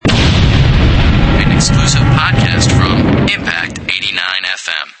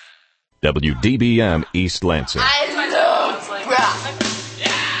WDBM East Lansing. I love rock.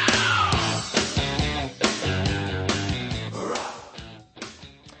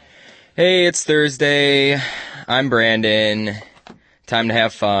 Hey, it's Thursday. I'm Brandon. Time to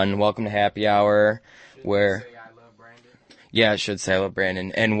have fun. Welcome to Happy Hour. Where? Yeah, it should say I love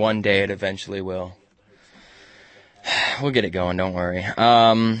Brandon. And one day it eventually will. We'll get it going, don't worry.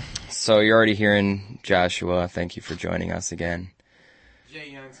 So you're already hearing Joshua. Thank you for joining us again.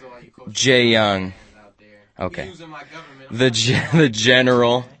 Jay Young. Okay. The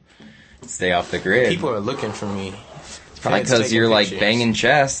general. Stay off the grid. People are looking for me. Probably because you're like banging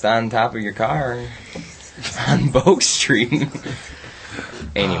chest on top of your car on Bogue Street.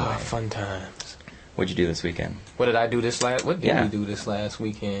 Anyway. Fun times. What'd you do this weekend? What did I do this last? What did we do this last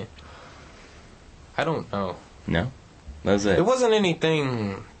weekend? I don't know. No? That was it. It wasn't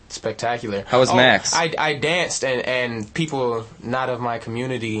anything spectacular. How was Max? I danced and people not of my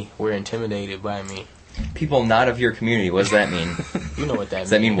community were intimidated by me. People not of your community. What does that mean? You know what that means. Does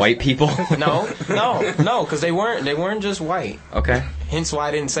that mean white people? No, because they weren't just white. Okay. Hence why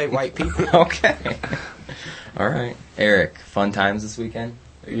I didn't say white people. Okay. All right. Eric, fun times this weekend?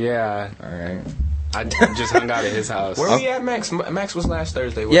 Yeah. All right. I just hung out at his house. Where were we at, Max? Max was last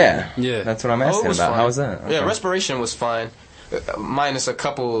Thursday. Yeah. Yeah. That's what I'm asking about. Fun. How was that? Okay. Yeah, respiration was fun. Minus a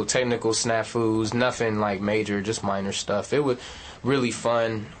couple technical snafus. Nothing like major, just minor stuff. It was really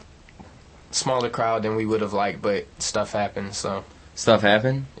fun. Smaller crowd than we would have liked, but stuff happens, so. Stuff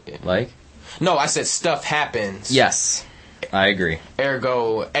happened? Yeah. Like? No, I said stuff happens. Yes. I agree.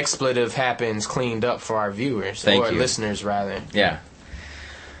 Ergo, expletive happens cleaned up for our viewers. Thank or you. Listeners, rather. Yeah.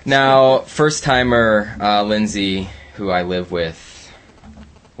 Now, first-timer Lindsay, who I live with,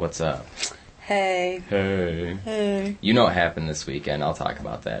 what's up? Hey. Hey. Hey. You know what happened this weekend. I'll talk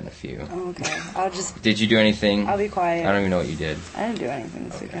about that in a few. Okay. Did you do anything? I'll be quiet. I don't even know what you did. I didn't do anything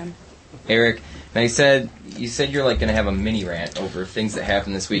this weekend. Eric, now you said you're like gonna have a mini rant over things that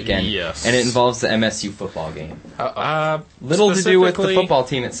happened this weekend. Yes. And it involves the MSU football game. Little to do with the football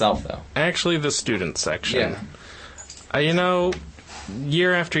team itself, though. Actually, the student section. Yeah.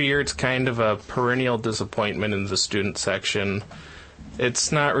 Year after year, it's kind of a perennial disappointment in the student section.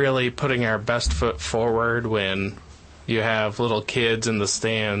 It's not really putting our best foot forward when you have little kids in the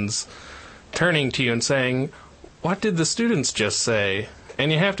stands turning to you and saying, "What did the students just say?"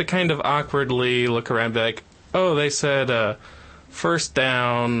 And you have to kind of awkwardly look around and be like, "Oh, they said, first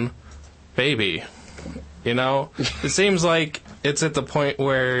down, baby." It seems like it's at the point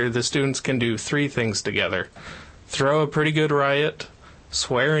where the students can do three things together. Throw a pretty good riot,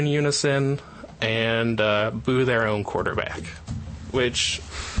 swear in unison, and boo their own quarterback. Which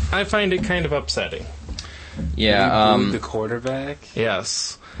I find it kind of upsetting. Yeah, the quarterback?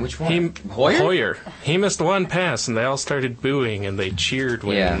 Yes. Which one? Hoyer? He missed one pass, and they all started booing, and they cheered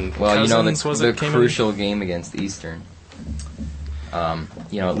when Cousins the came crucial in? game against Eastern.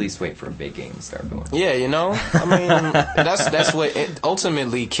 At least wait for a big game to start going. Yeah, I mean, that's what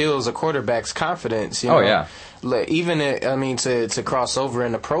ultimately kills a quarterback's confidence. Oh, yeah. Even, to cross over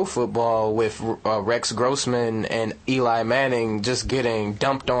into pro football with Rex Grossman and Eli Manning just getting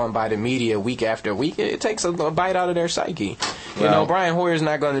dumped on by the media week after week, it takes a bite out of their psyche. Brian Hoyer's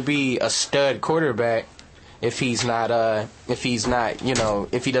not going to be a stud quarterback if he's not, if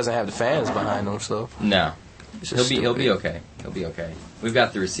he doesn't have the fans behind him. So no, he'll be okay. He'll be okay. We've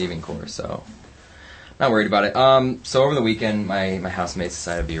got the receiving core, so not worried about it. So over the weekend, my housemates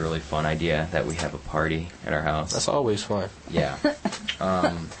decided it'd be a really fun idea that we have a party at our house. That's always fun. Yeah.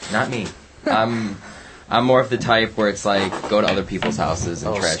 Not me. I'm more of the type where it's like go to other people's houses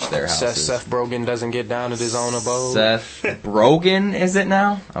and trash their houses. Seth Brogan doesn't get down at his own abode. Seth Brogan, is it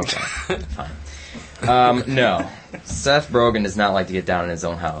now? Okay, fine. No, Seth Brogan does not like to get down in his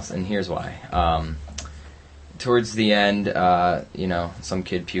own house, and here's why. Towards the end, some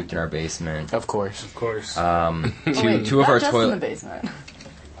kid puked in our basement. Of course. Two of our just toilets. in the basement.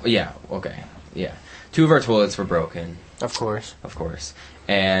 Yeah. Okay. Yeah. Two of our toilets were broken. Of course.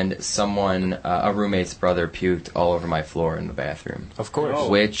 And a roommate's brother puked all over my floor in the bathroom. Of course.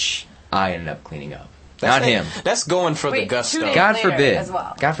 Which I ended up cleaning up. Not him. That's going for the 2 gusto. days God later forbid. as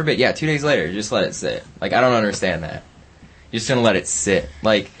well. God forbid. Yeah, 2 days later, just let it sit. Like, I don't understand that. You're just gonna let it sit.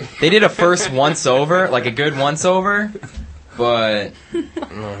 Like, they did a first once over, like a good once over, but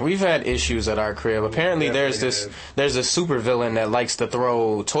we've had issues at our crib. Apparently, there's a supervillain that likes to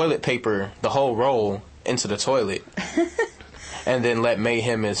throw toilet paper, the whole roll, into the toilet, and then let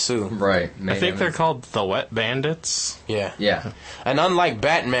mayhem ensue. Right. I think they're called the Wet Bandits. Yeah. Yeah. And unlike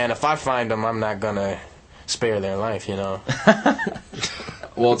Batman, if I find them, I'm not gonna spare their life.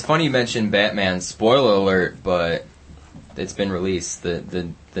 Well, it's funny you mentioned Batman. Spoiler alert, but it's been released.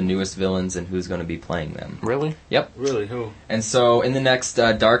 The newest villains and who's going to be playing them. Really? Yep. Really? Who? And so in the next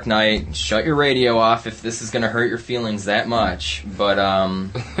Dark Knight, shut your radio off if this is going to hurt your feelings that much. But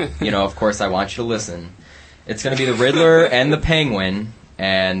of course, I want you to listen. It's going to be the Riddler and the Penguin.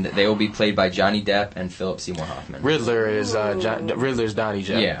 And they will be played by Johnny Depp and Philip Seymour Hoffman. Riddler's Donnie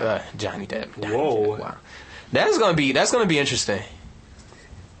Depp. Yeah. Johnny Depp. Whoa. Wow. That's gonna be interesting.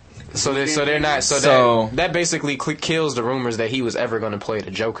 That basically kills the rumors that he was ever going to play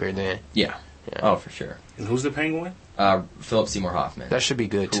the Joker. Then Yeah. Oh, for sure. And who's the Penguin? Philip Seymour Hoffman. that should be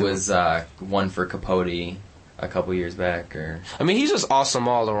good who too. was one for Capote a couple years back, or I mean, he's just awesome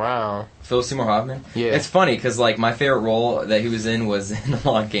all around. Philip Seymour Hoffman. Yeah. It's funny because like my favorite role that he was in was in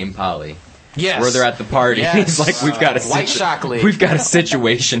Long Game Polly. Yes. Where they're at the party. Yes. He's like, we've got a White chocolate. We've got a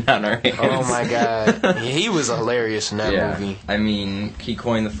situation on our hands. Oh my god, he was hilarious in that movie. I mean, he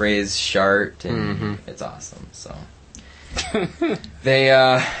coined the phrase "shart," and it's awesome. So they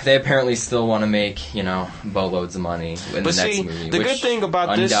apparently still want to make boatloads of money in the next movie. The which good thing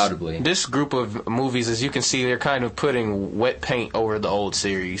about undoubtedly this group of movies is you can see they're kind of putting wet paint over the old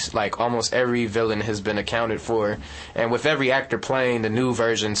series. Like almost every villain has been accounted for, and with every actor playing the new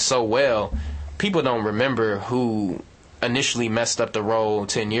version so well, people don't remember who initially messed up the role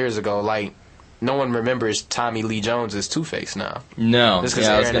 10 years ago. Like no one remembers Tommy Lee Jones as Two-Face now. No, Just 'cause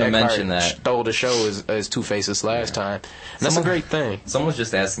I was Aaron going to Eckhart mention that. stole the show as Two-Face's last time. And that's a great thing. Someone was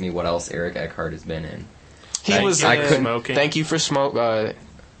just asking me what else Eric Eckhart has been in. He was I in couldn't- Smoking. Thank You for Smoke. Thank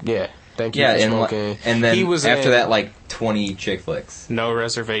You Yeah, for and Smoking. and then he was after in, that, like 20 chick flicks. No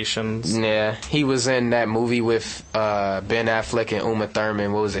reservations. Yeah, he was in that movie with Ben Affleck and Uma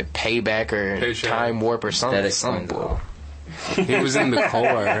Thurman. What was it, Payback or Paycheck. Time Warp or something? That explains it all. He was in the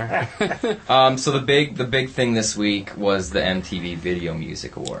core. So the big thing this week was the MTV Video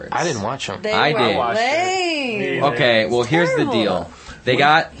Music Awards. I didn't watch him. They I were did. lame. Okay, well here's the Terrible. deal. They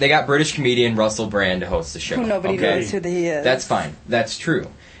got British comedian Russell Brand to host the show. Who nobody okay? knows who he is. That's fine. That's true.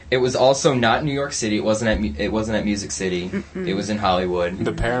 It was also not New York City. It wasn't at Music City. It was in Hollywood.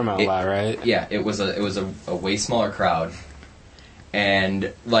 The Paramount lot, right? Yeah, it was a way smaller crowd.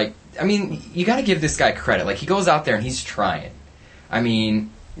 And like, I mean, you got to give this guy credit. Like he goes out there and he's trying. I mean,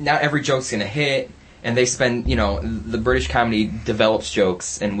 not every joke's going to hit, and they spend, the British comedy develops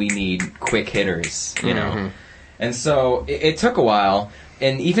jokes and we need quick hitters, know. And so it took a while.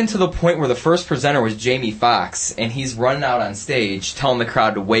 And even to the point where the first presenter was Jamie Foxx, and he's running out on stage telling the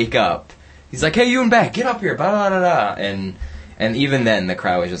crowd to wake up. He's like, "Hey, you and back, get up here!" Blah, blah, blah, blah. And even then, the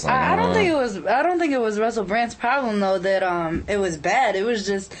crowd was just like, I don't think it was Russell Brand's problem though that it was bad. It was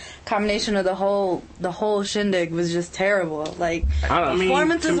just combination of the whole shindig was just terrible. Like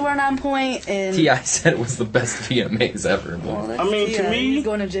performances weren't on point, and T.I. said it was the best VMAs ever. Well, that's I mean, to T.I. me- he's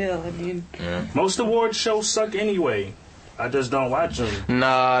going to jail. I mean, Most award shows suck anyway. I just don't watch them.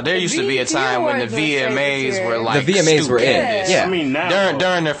 Nah, there used to be a BET time when the Awards was crazy VMAs this were year. like The VMAs were in. stupendous. Yeah. I mean, now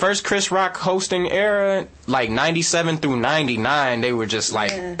During the first Chris Rock hosting era, like 97 through 99, they were just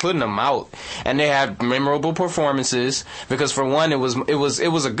like putting them out, and they had memorable performances because for one, it was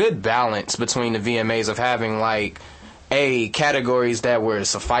a good balance between the VMAs of having like A, categories that were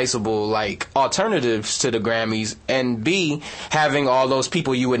sufficeable, like alternatives to the Grammys, and B, having all those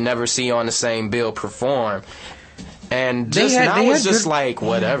people you would never see on the same bill perform. And They just had- now they it's had just good- like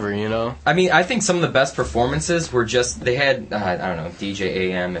whatever, you know. I mean, I think some of the best performances were just they had I don't know DJ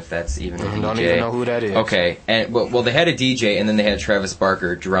AM if that's even a DJ. Don't even know who that is. Okay, and well they had a DJ and then they had Travis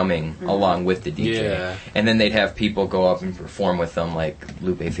Barker drumming along with the DJ, Yeah. and then they'd have people go up and perform with them like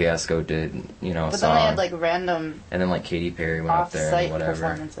Lupe Fiasco did, a but then song, they had like random and then like Katy Perry went up there off-site and whatever.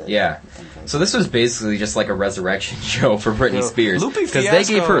 performances. Yeah, so this was basically just like a resurrection show for Britney Yo, Spears Lupe because they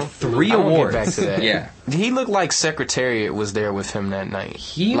gave her Fiasco- 3 I wanna get awards. back to that. Yeah, He looked like Secretariat was there with him that night.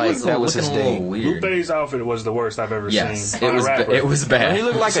 he like, was that was looking his a little thing. weird. Lupe's outfit was the worst I've ever Yes, seen. it on a was rapper. it was bad. He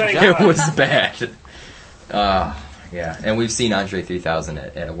looked like a Same giant. It was bad. Yeah, and we've seen Andre 3000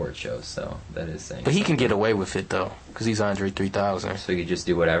 at award shows, so that is saying. But he can get away with it though, because he's Andre 3000. So you just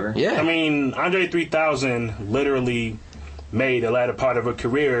do whatever. Yeah. I mean, Andre 3000 literally made the latter part of a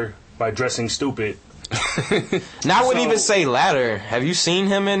career by dressing stupid. Now I wouldn't So- even say ladder. Have you seen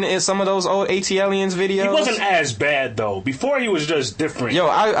him in some of those old ATLians videos? He wasn't as bad though. Before he was just different. Yo,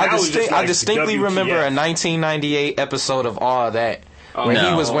 I Now he's just like distinctly WTF. remember a 1998 episode of All That. Where he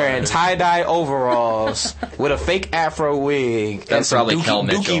No. was wearing tie-dye overalls with a fake afro wig and That's some probably Kel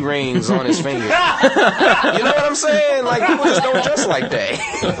Mitchell. dookie rings on his finger. You know what I'm saying? Like, people just don't dress like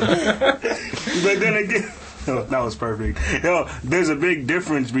that. But then again, that was perfect. There's a big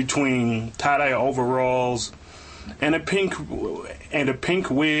difference between tie-dye overalls and a pink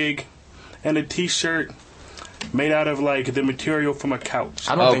wig and a t-shirt. made out of like the material from a couch.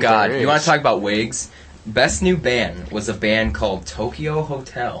 I don't Oh think God! there You want is. to talk about wigs? Best new band was a band called Tokyo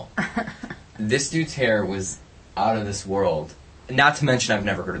Hotel. This dude's hair was out of this world. Not to mention, I've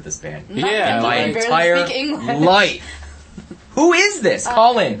never heard of this band Yeah. in my I barely entire speak English. life. Who is this?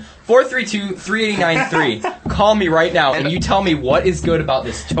 Call in 432-3893. Call me right now, and you tell me what is good about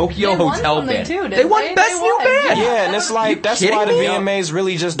this Tokyo They won Hotel something band. too, They didn't won they? Best They New won. Band. Yeah, and it's like that's kidding why the me? VMAs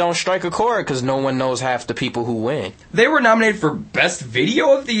really just don't strike a chord because no one knows half the people who win. They were nominated for Best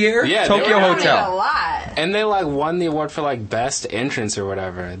Video of the Year. Yeah, they Tokyo were A Hotel. lot. And they like won the award for like best entrance or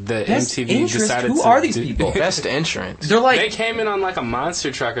whatever. The Best MTV interest? decided Who to are these do- people? Best entrance. They're like They came in on like a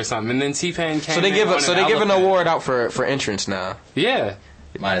monster truck or something, and then T-Pain came. So they in give on an elephant. award out for entrance now. Yeah.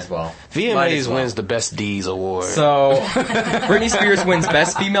 might as well. Might as VMAs well. wins the Best D's award. So, Britney Spears wins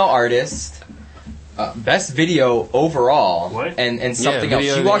Best Female Artist, Best Video overall, What? and something else.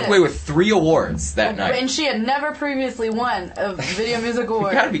 video- She walked away with 3 awards that night. And she had never previously won a Video Music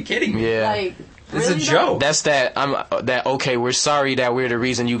Award. You gotta be kidding me. yeah. Like, This is a really joke. That's okay, we're sorry that we're the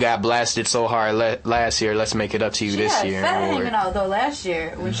reason you got blasted so hard last year. Let's make it up to you She this had year. fat award. hanging out though last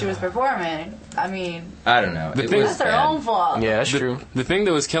year when she was performing. I mean, I don't know. The It thing- was that's her bad. own fault. Yeah, that's true. The thing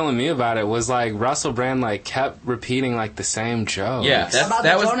that was killing me about it was like Russell Brand like kept repeating like the same joke. Yeah, About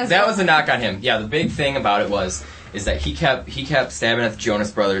that the was Jonas that was a Brothers. knock on him. Yeah, the big thing about it is that he kept stabbing at the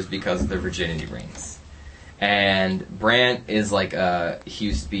Jonas Brothers because of their virginity rings. And Brant is like he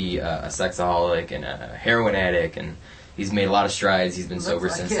used to be a sexaholic and a heroin addict, and he's made a lot of strides. He's been sober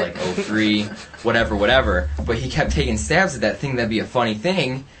like since it. like 03, whatever. But he kept taking stabs at that thing that'd be a funny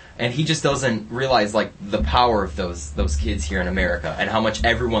thing. And he just doesn't realize like the power of those kids here in America and how much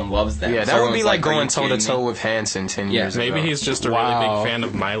everyone loves them. Yeah, So that would be everyone's like "Are going you toe to kidding toe me?" with Hanson 10 Yeah. years ago. Maybe he's just a Wow. really big fan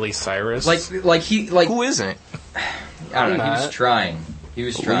of Miley Cyrus. like he like Who isn't? I don't know. He was not. trying. He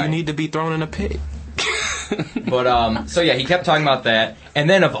was Well, trying. you need to be thrown in a pit. But so yeah, he kept talking about that, and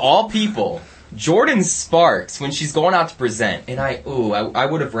then of all people, Jordan Sparks when she's going out to present, and I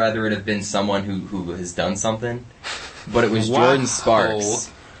would have rather it have been someone who has done something, but it was Wow. Jordan Sparks,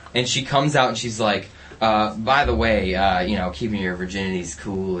 and she comes out and she's like, by the way, keeping your virginity is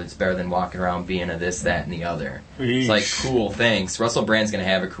cool. It's better than walking around being a this, that, and the other. It's like, cool, thanks. Russell Brand's gonna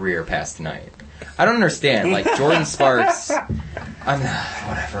have a career past tonight. I don't understand. Like Jordan Sparks,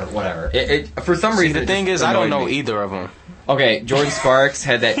 whatever. It for some See, reason the it thing just is, I don't annoyed know me. either of them. Okay, Jordan Sparks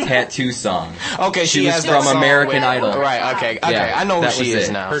had that tattoo song. Okay, She she was has from that song American with- Idol. Right, okay. Yeah, I know who that she was is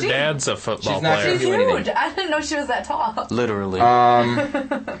it. now. her dad's a football She's not player. She's do anything. huge. I didn't know she was that tall. Literally.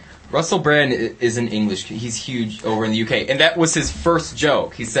 Russell Brand is an English. He's huge over in the UK, and that was his first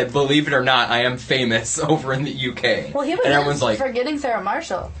joke. He said, "Believe it or not, I am famous over in the UK." Well, he was and everyone's like, forgetting Sarah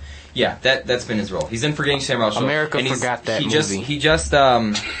Marshall. "Yeah, that's been his role. He's in Forgetting Sarah Marshall." America and forgot that he movie. Just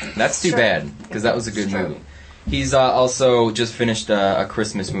that's too Sure. bad because that was a good It's true. movie. He's also just finished a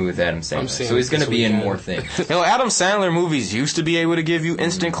Christmas movie with Adam Sandler, seeing so he's it going to this be in weekend. more things. Adam Sandler movies used to be able to give you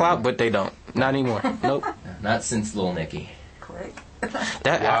instant clout, but they don't. Not anymore. Nope. Not since Lil Nicky. Click.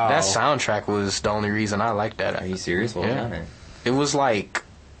 That soundtrack was the only reason I liked Are that. you serious? What was Yeah. on it? It was like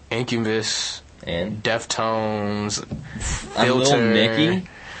Incubus, And Deftones, I'm Lil Filter, Nicky.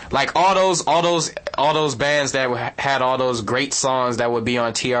 like all those bands that had all those great songs that would be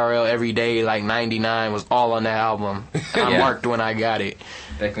on TRL every day, like 99 was all on that album. I Yeah. marked when I got it.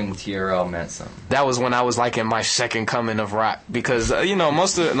 Back when TRL meant something. That was when I was like in my second coming of rock because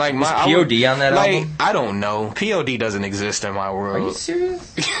most of like my Was POD on that album? I don't know. POD doesn't exist in my Are you world.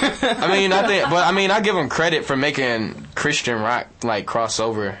 serious? I give them credit for making Christian rock like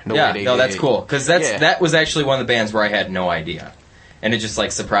crossover the Yeah, way they no, did. that's cool. Because Yeah. that was actually one of the bands where I had no idea. And it just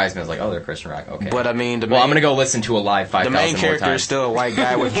like surprised me. I was like, oh, they're Christian rock. Okay. But I mean, I'm going to go listen to a live 5,000 the main more character is times. still a white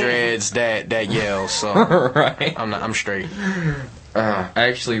guy with dreads that yells. So right. I'm straight. I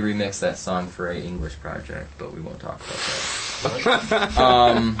actually remixed that song for a English project, but we won't talk about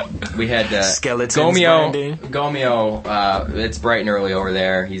that. We had Skeletons, Gomeo. Brandon. Gomeo, it's bright and early over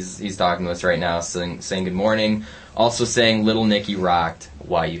there. He's talking to us right now, saying good morning. Also saying Little Nicky rocked.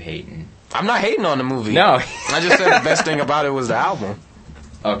 Why you hating? I'm not hating on the movie. No. I just said the best thing about it was the album.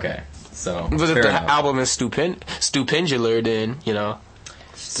 Okay. So But if fair the enough. album is stupendular, then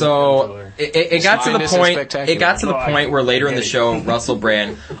So it got to the Finest and point. spectacular. It got to the No, I point where later in the get it. show, Russell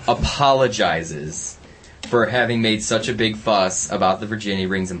Brand apologizes for having made such a big fuss about the virginity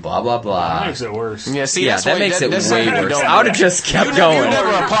rings and blah blah That blah. makes it worse. Yeah, see, Yeah, that's that why- makes it that's way something you worse. don't I would do. have just kept You going.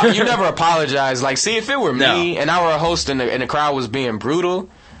 never apologize. Like, see, if it were me No. and I were a host and the crowd was being brutal,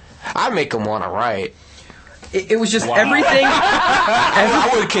 I'd make them want to riot. it was just everything.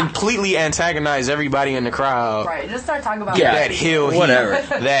 I would completely antagonize everybody in the crowd. Right, just start talking about That heel heat, whatever.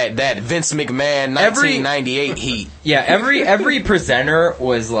 that Vince McMahon 1998 heat. Yeah, every presenter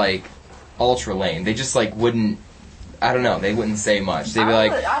was like ultra lame. They just like wouldn't. I don't know. They wouldn't say much. They'd be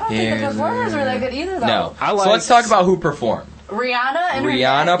like, I don't think the performers were that good either, though. No. So let's talk about who performed.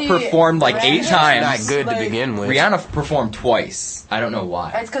 Rihanna performed like 8 times. Not good to begin with. Rihanna performed twice. I don't know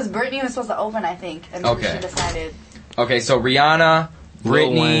why. It's because Britney was supposed to open, I think, and Okay. she decided. Okay, so Rihanna,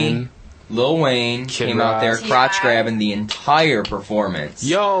 Britney, Lil Wayne came out there crotch grabbing the entire performance.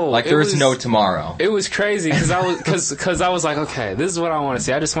 Yo, like there was no tomorrow. It was crazy because I was like, okay, this is what I want to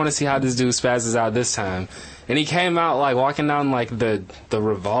see. I just want to see how this dude spazzes out this time. And he came out like walking down like the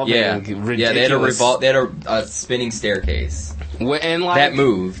revolving, ridiculous. Yeah, they had a spinning staircase. And like that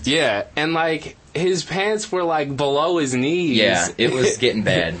moved. Yeah, and like his pants were like below his knees. Yeah, it was getting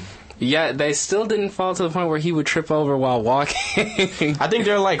bad. Yeah, they still didn't fall to the point where he would trip over while walking. I think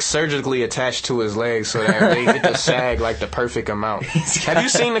they're like surgically attached to his legs so that they get to sag like the perfect amount. Have you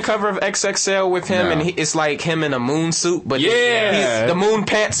seen the cover of XXL with him? No. And it's like him in a moon suit, but yeah, the moon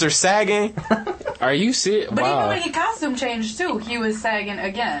pants are sagging. Are you serious? But Wow. even when he costume changed too, he was sagging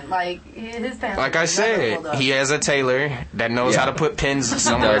again. Like his pants. Like I said, he has a tailor that knows how to put pins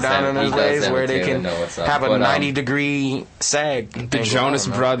somewhere down in his legs where they can have a 90-degree sag. The Jonas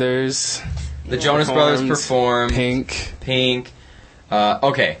Brothers. The Jonas Brothers performed. Pink.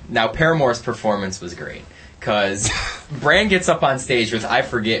 Okay, now Paramore's performance was great. Because Brand gets up on stage with, I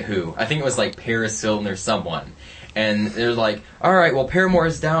forget who. I think it was like Paris Hilton or someone. And they're like, alright, well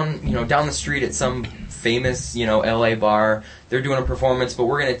Paramore's down the street at some famous, LA bar. They're doing a performance, but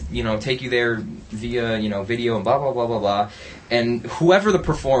we're gonna, take you there via, video and blah, blah, blah, blah, blah. And whoever the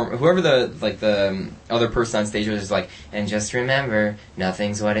other person on stage was like, and just remember,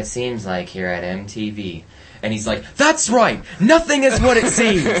 nothing's what it seems like here at MTV. And he's like, that's right! Nothing is what it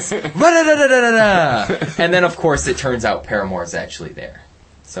seems! And then, of course, it turns out Paramore's actually there.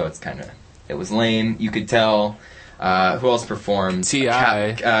 So it was lame. You could tell. Who else performed?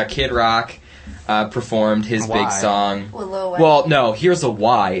 T.I. Kid Rock performed his big song. With Lil Wayne. Well, no, here's a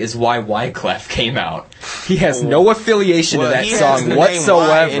why, is why Wyclef came out. He has no affiliation to that song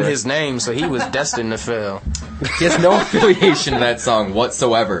whatsoever. In his name, so he was destined to fail. He has no affiliation to that song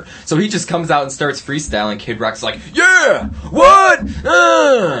whatsoever. So he just comes out and starts freestyling. Kid Rock's like, yeah! What?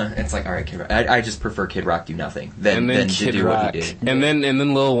 It's like, alright, Kid Rock. I just prefer Kid Rock do nothing than to do what he did. And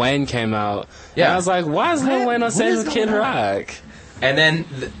then Lil Wayne came out. Yeah. And I was like, why is Lil Wayne on stage with Kid Rock? And then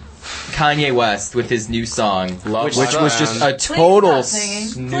Kanye West with his new song, which was just a Please total stop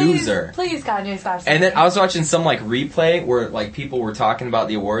singing. snoozer. Please, Kanye, stop singing. And then I was watching some replay where people were talking about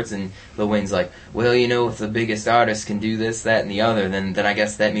the awards, and Lil Wayne's like, well, if the biggest artist can do this, that, and the other, then I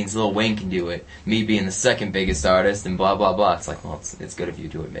guess that means Lil Wayne can do it. Me being the second biggest artist, and blah blah blah. It's like, well, it's good of you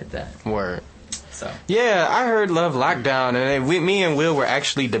to admit that. Word. So. Yeah, I heard Love Lockdown, and me and Will were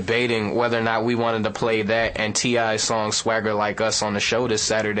actually debating whether or not we wanted to play that and T.I.'s song Swagger Like Us on the show this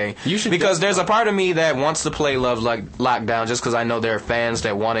Saturday. Because there's a part of me that wants to play Love Lockdown just because I know there are fans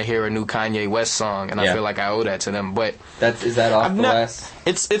that want to hear a new Kanye West song, and I feel like I owe that to them. But is that off the last?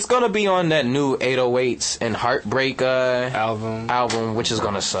 It's gonna be on that new 808s and Heartbreak album, which is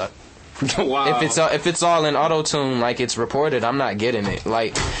gonna suck. Wow. If it's all in auto-tune like it's reported, I'm not getting it.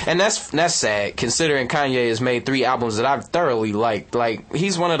 And that's sad considering Kanye has made 3 albums that I've thoroughly liked.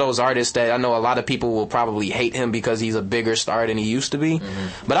 He's one of those artists that I know a lot of people will probably hate him because he's a bigger star than he used to be.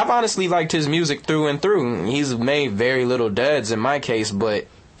 Mm-hmm. But I've honestly liked his music through and through. He's made very little duds in my case, but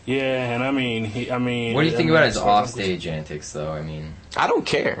yeah, and I mean, what do you think about his offstage antics, though? I mean, I don't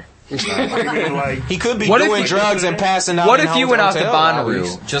care. He could be doing drugs and passing out. What if you went out to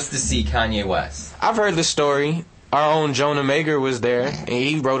Bonnaroo just to see Kanye West? I've heard the story. Our own Jonah Mager was there, and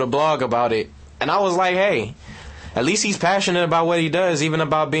he wrote a blog about it. And I was like, hey, at least he's passionate about what he does, even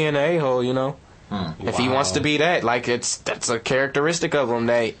about being an a-hole, If he wants to be that, that's a characteristic of him.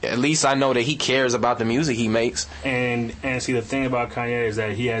 That at least I know that he cares about the music he makes. And see, the thing about Kanye is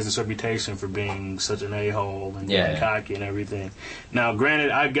that he has this reputation for being such an a-hole and being cocky and everything. Now,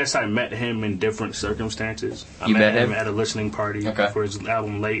 granted, I guess I met him in different circumstances. I met him at a listening party for his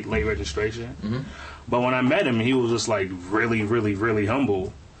album Late Registration. Mm-hmm. But when I met him, he was just really, really, really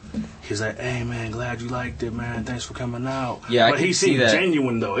humble. He's like, hey, man, glad you liked it, man. Thanks for coming out. Yeah, but he seemed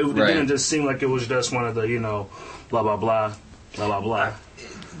genuine, though. It didn't just seem like it was just one of the, blah, blah, blah, blah, blah, blah.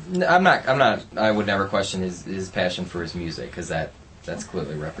 I'm not, I would never question his passion for his music, because that's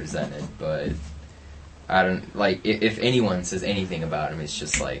clearly represented. But I don't, if anyone says anything about him, it's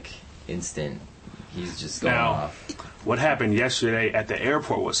just, instant He's just going off. What happened yesterday at the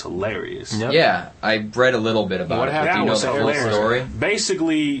airport was hilarious. Yep. Yeah, I read a little bit about it. Do you know the full story?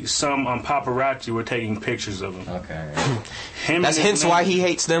 Basically, some paparazzi were taking pictures of him. Okay. That's hence why he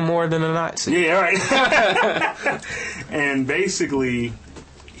hates them more than a Nazi. Yeah, right. And basically,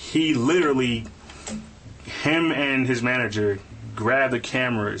 he literally, him and his manager grabbed the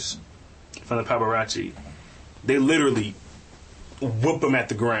cameras from the paparazzi. They literally whoop them at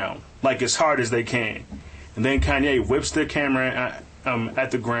the ground, like as hard as they can. And then Kanye whips the camera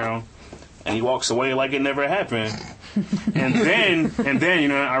at the ground, and he walks away like it never happened. And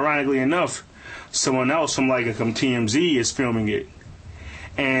then, ironically enough, someone else from TMZ is filming it.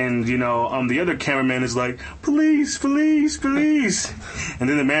 And, the other cameraman is like, police, police, police. And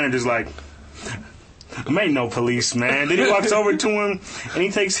then the manager's like, ain't no police, man. Then he walks over to him, and he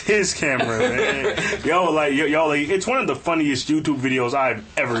takes his camera, man. It's one of the funniest YouTube videos I've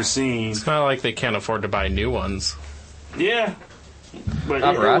ever seen. It's not like they can't afford to buy new ones. Yeah. But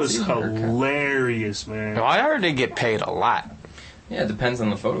it was hilarious, man. Well, I heard they get paid a lot. Yeah, it depends on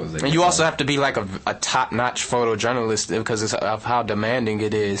the photos. And you also have to be like a top-notch photojournalist because of how demanding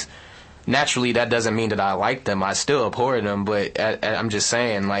it is. Naturally, that doesn't mean that I like them. I still abhor them, but I'm just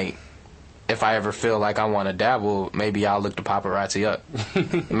saying, if I ever feel like I want to dabble, maybe I'll look the paparazzi up,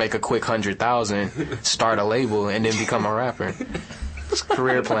 make a quick 100,000, start a label, and then become a rapper. It's a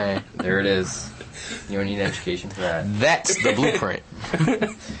career plan. There it is. You don't need an education for that. That's the blueprint.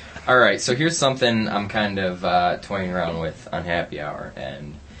 All right, so here's something I'm kind of toying around with on Happy Hour,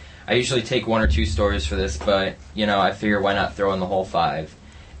 and I usually take 1 or 2 stories for this, but I figure why not throw in the whole 5,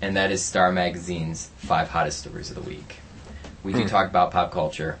 and that is Star Magazine's 5 hottest stories of the week. We can talk about pop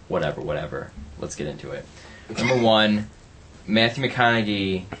culture, whatever. Let's get into it. Number 1, Matthew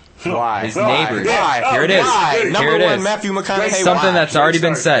McConaughey. Why? His neighbors. Why? Here it is. Number 1, Matthew McConaughey. Something that's already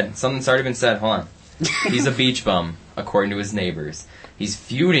been said. Something's already been said. Hold on. He's a beach bum, according to his neighbors. He's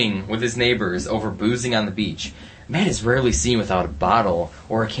feuding with his neighbors over boozing on the beach. Man is rarely seen without a bottle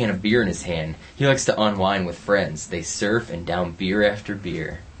or a can of beer in his hand. He likes to unwind with friends. They surf and down beer after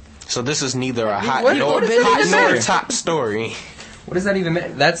beer. So this is neither a hot nor a top story. What does that even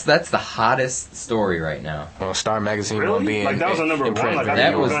mean? That's the hottest story right now. Well, Star Magazine really? will be that was a number 1.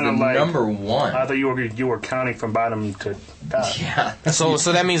 That was the number 1. I thought you were counting from bottom to top. Yeah. So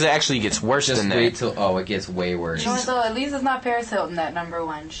that means it actually gets worse than that. Wait till it gets way worse. So at least it's not Paris Hilton at number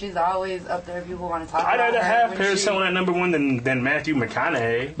 1. She's always up there. People want to talk about her. I'd rather have Paris Hilton at number 1 than Matthew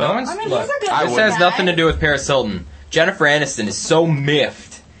McConaughey. This has nothing to do with Paris Hilton. Jennifer Aniston is so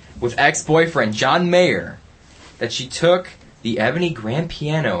miffed with ex-boyfriend John Mayer that she took the ebony grand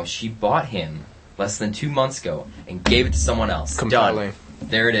piano she bought him less than 2 months ago and gave it to someone else. Compelling. Done.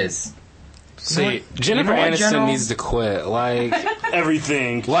 There it is. See, Jennifer Aniston needs to quit.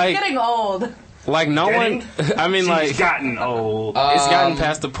 Everything. She's getting old. No one. I mean, she's gotten old. It's gotten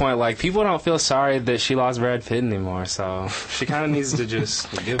past the point. People don't feel sorry that she lost Brad Pitt anymore. So she kind of needs to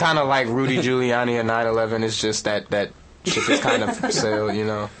just kind of like Rudy Giuliani at 9/11. It's just that ship is kind of sailed,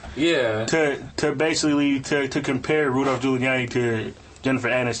 Yeah. To basically compare Rudolph Giuliani to Jennifer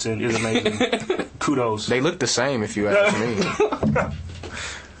Aniston is amazing. Kudos. They look the same if you ask me.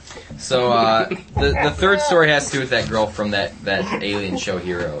 So the third story has to do with that girl from that alien show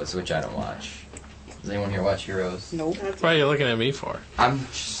Heroes, which I don't watch. Does anyone here watch Heroes? Nope. What are you looking at me for?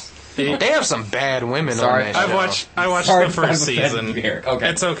 They have some bad women on that show. I watched the first season. Okay.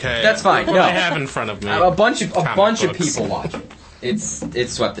 It's okay. That's fine. What no. I have in front of me. A bunch of people watch it.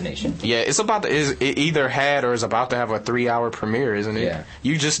 It's swept the nation. Yeah, it's about it either had or is about to have a 3-hour premiere, isn't it? Yeah.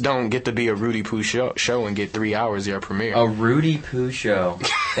 You just don't get to be a Rudy Poo show and get 3 hours of your premiere. A Rudy Poo show.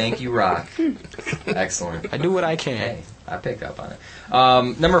 Thank you, Rock. Excellent. I do what I can. Hey, I picked up on it.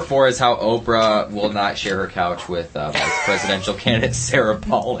 Number 4 is how Oprah will not share her couch with vice presidential candidate Sarah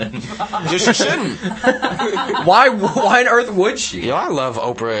Palin. She shouldn't. Why on earth would she? I love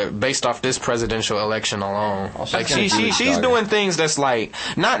Oprah based off this presidential election alone. She's doing things that's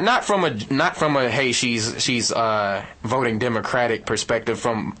not from a hey she's voting Democratic perspective,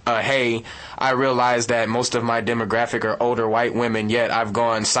 from hey I realize that most of my demographic are older white women, yet I've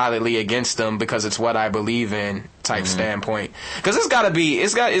gone solidly against them because it's what I believe in type standpoint. Because it's got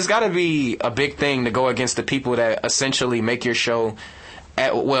to be a big thing to go against the people that essentially make your show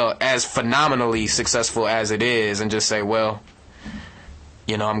as phenomenally successful as it is, and just say,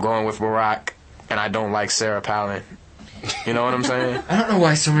 I'm going with Barack and I don't like Sarah Palin. You know what I'm saying? I don't know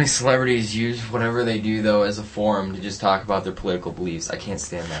why so many celebrities use whatever they do, though, as a forum to just talk about their political beliefs. I can't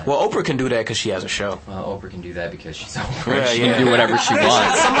stand that. Well, Oprah can do that because she has a show. Well, Oprah can do that because she's Oprah. She can do whatever she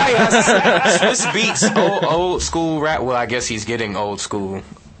wants. Somebody has this beats old school rap. Well, I guess he's getting old school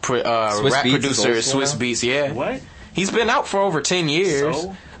rap producer Swizz Beatz. Yeah. What? He's been out for over 10 years.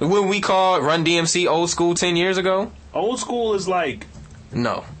 So? When we called Run DMC old school 10 years ago? Old school is like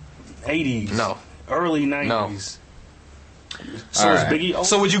No. 80s. No. Early 90s. No. So is Biggie old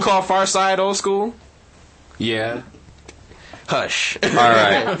So would you call Pharcyde old school? Yeah. Hush. All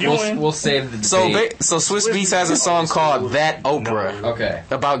right, we'll save the debate. So Swizz Beatz has a song called That Oprah. Okay.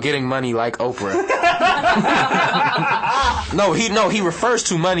 About getting money like Oprah. he refers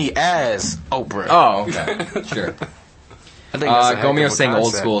to money as Oprah. Oh, okay. Sure. I think that's a heck Gomeo of a saying old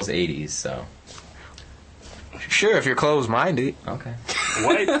concept. school is 80s, so. Sure, if you're closed-minded. Okay.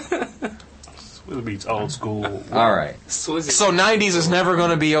 What? Swizz Beatz old school. All right. So 90s is never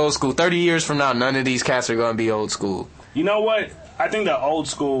going to be old school. 30 years from now, none of these cats are going to be old school. You know what? I think that old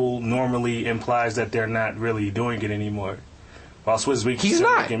school normally implies that they're not really doing it anymore. While Swizz Beatz is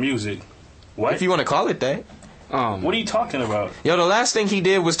still making music. What? If you want to call it that. What are you talking about? Yo, the last thing he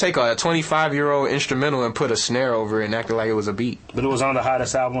did was take a 25-year-old instrumental and put a snare over it and acted like it was a beat. But it was on the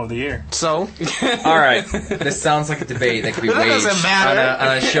hottest album of the year. So? All right. This sounds like a debate that could be That waged doesn't matter.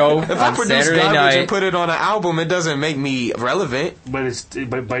 on a show If I on produce Saturday garbage night. and put it on an album, it doesn't make me relevant.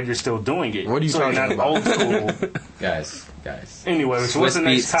 But you're still doing it. What are you talking not about? Old school. Guys. Anyway, so what's the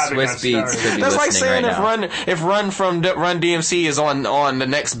next topic? Swizz Beatz could be That's like listening saying right if Run from Run DMC is on the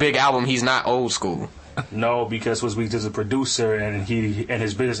next big album, he's not old school. No, because Swizz Beatz is a producer and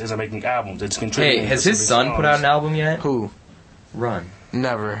his business isn't making albums. It's contributing. Hey, has his son put out an album yet? Who? Run.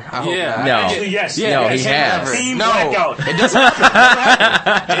 Never. I hope Yeah. not. No. Actually, yes. No, he has. Never. Team No. Blackout. It doesn't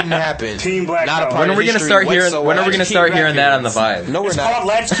happen. It didn't happen. Team Blackout. Not a part When are of we gonna history start hearing? whatsoever. When are we gonna start hearing that on the vibe? No, we're It's not. called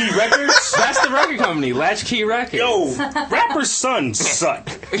Latchkey Records. That's the record company, Latchkey Records. Yo, rapper's sons suck.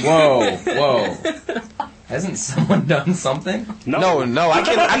 Whoa. Hasn't someone done something? No. I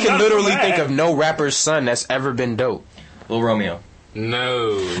can literally think of no rapper's son that's ever been dope. Lil Romeo.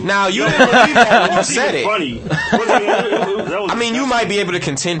 No. Now you didn't believe that when you That said it. funny. I mean, you might be able to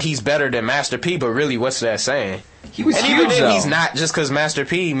contend he's better than Master P, but really, what's that saying? He was And huge, even then, though. he's not just because Master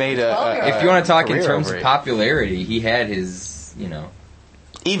P made a. If you want to talk in career terms over of it. popularity, he had his,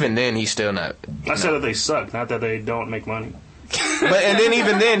 Even then, he's still not. I said that they suck, not that they don't make money. But and then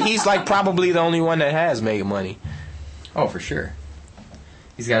even then, he's like probably the only one that has made money. Oh, for sure.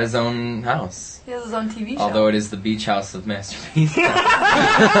 He's got his own house. He has his own TV show. Although it is the beach house of Master P.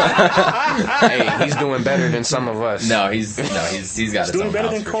 Hey, he's doing better than some of us. No, he's got his Doing own better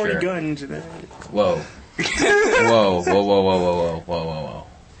house than for Corey sure. Guns. Whoa. Whoa.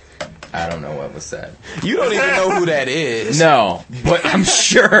 I don't know what was said. You don't even know who that is. No, but I'm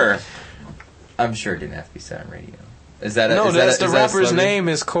sure it didn't have to be said on radio. Is that No, is that's that the is that a rapper's slogan? name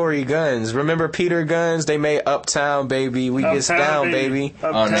is Corey Guns. Remember Peter Guns? They made Uptown Baby. We gets down, baby.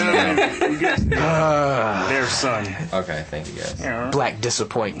 Oh, no. Their son. Okay, thank you guys. Black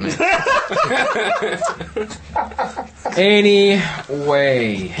disappointment.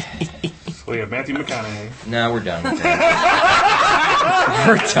 Anyway. We have Matthew McConaughey. No, we're done with that.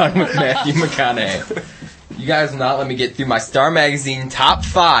 We're done with Matthew McConaughey. You guys will not let me get through my Star Magazine top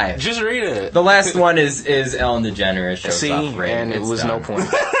 5. Just read it. The last one is Ellen DeGeneres shows See, off rating. and it It's was done. no point.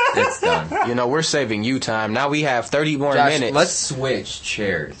 It's done. You know, we're saving you time. Now we have 30 more Josh, minutes. let's switch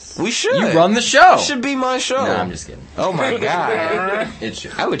chairs. We should. You run the show. It should be my show. No, I'm just kidding. Oh my god. It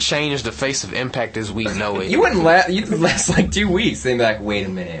should. I would change the face of Impact as we know it. You wouldn't last. You'd last like 2 weeks. They'd be like, "Wait a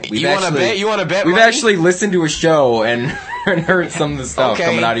minute. You want to bet? You want to bet? We've money? actually listened to a show and heard some of the stuff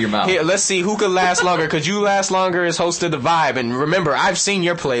coming out of your mouth." Here, let's see who could last longer. Could you last longer as host of the Vibe? And remember, I've seen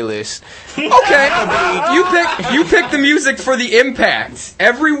your playlist. Okay, you pick the music for the Impact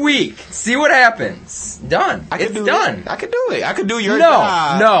every week. See what happens. Done. It's done. I could do it. I could do your No,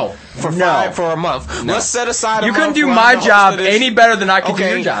 job. no, for no. for a month. No. Let's set aside. You a couldn't month do where my I'm the host job of this. any better than I could do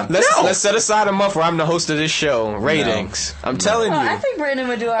Okay, your job. let's set aside a month where I'm the host of this show. Ratings. I'm telling you. I think Brandon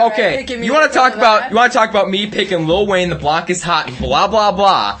would do all right. Okay, picking you want music to talk for the about vibe. me picking Lil Wayne, The Block is Hot, and blah blah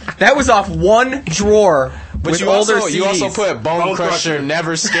blah. That was off one drawer. But with you older also, you also CDs. put Bone Crusher,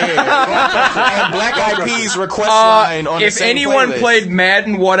 Never Scared, and Black Eyed Peas request Uh, line on the if same anyone playlist. played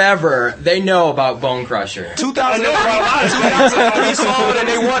Madden, whatever, they know about Bone Crusher. 2003 song, and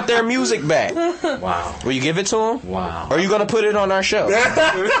they want their music back. Wow. Will you give it to them? Wow. Or are you going to put it on our show?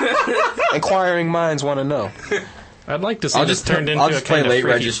 Inquiring minds want to know. I'd like to see this turned into I'll a just play kind of late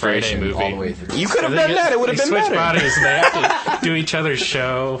Freaky registration Friday movie. all the way through. You could have done that. It would have They been switch better. bodies and they have to do each other's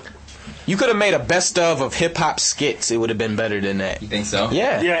show. You could have made a best of hip hop skits. It would have been better than that. You think so?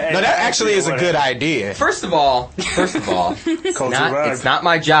 Yeah. Yeah, No, that actually is a whatever. good idea. First of all, Vibe. it's not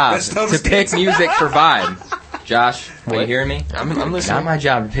my job Best of to pick music for Vibe. Josh, are you What? hearing me? I'm It's not listening. my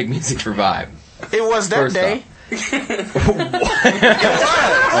job to pick music for Vibe. It was that First day. off.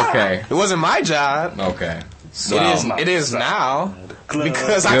 Okay. It wasn't my job. Okay. It is now.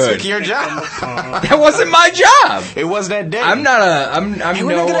 Because I took your job. That wasn't my job. It was that day. I'm not a. I'm hey,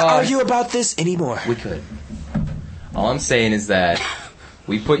 we're not gonna argue about this anymore. We could. All I'm saying is that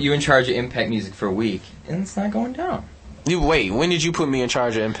we put you in charge of Impact Music for a week, and it's not going down. Wait, when did you put me in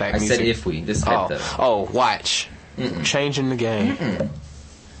charge of Impact Music? I said if we. This watch. Mm-mm. Changing the game. Mm-mm.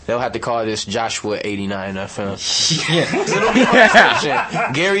 They'll have to call this Joshua 89 FM.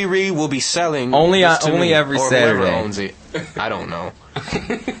 Yeah. Gary Reed will be selling only every Saturday. Owns it. I don't know.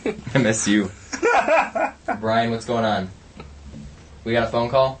 MSU. Brian, what's going on? We got a phone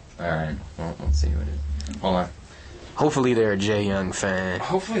call? Alright. Well, let's see who it is. Hold on. Hopefully they're a Jay Young fan.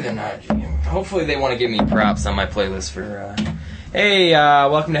 Hopefully they're not a Jay Young. Hopefully they want to give me props on my playlist for, Hey,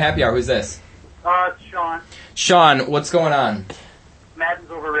 welcome to Happy Hour. Who's this? It's Sean. Sean, what's going on? Madden's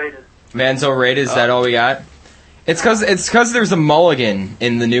overrated. Madden's overrated? Is that all we got? It's cause there's a mulligan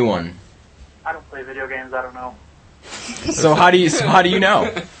in the new one. I don't play video games. I don't know. So how do you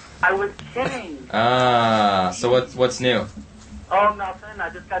know? I was kidding. So what's new? Oh, nothing. I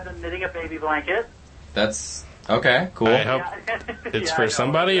just got done knitting a baby blanket. That's okay. Cool. I hope it's for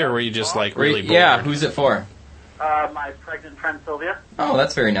somebody, or were you just like really bored? Yeah. Who's it for? My pregnant friend Sylvia. Oh,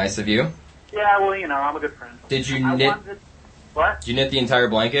 that's very nice of you. Yeah. Well, I'm a good friend. Did you knit? What? Did you knit the entire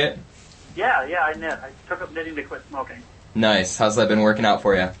blanket? Yeah, I knit. I took up knitting to quit smoking. Nice. How's that been working out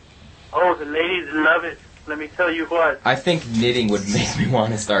for you? Oh, the ladies love it. Let me tell you what. I think knitting would make me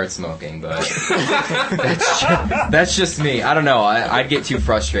want to start smoking, but that's just me. I don't know. I'd get too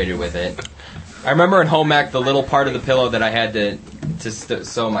frustrated with it. I remember in home ec, the little part of the pillow that I had to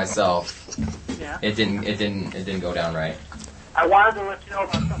sew myself. Yeah. It didn't go down right. I wanted to let you know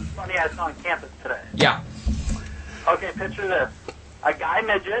about something funny I saw on campus today. Yeah. Okay, picture this. A guy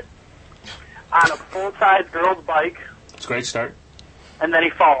midget on a full-size girl's bike. It's a great start. And then he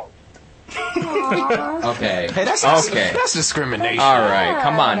falls. Okay. Hey, that's discrimination. All right,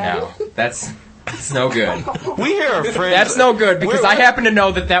 come on now. That's no good. We hear our friends. That's no good because I happen to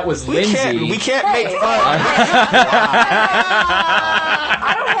know that was Lindsay. We can't make fun. I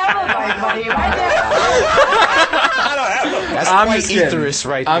don't have a bike, buddy. Right there. That's quite etherish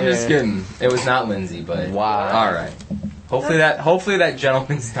right there. I'm just kidding. It was not Lindsay, but wow. All right. Hopefully that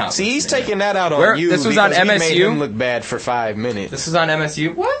gentleman's not. See, he's taking that out on you. This was on MSU. We made him look bad for 5 minutes. This was on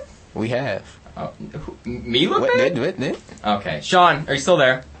MSU. What? We have. Me look bad? What? Okay, Sean, are you still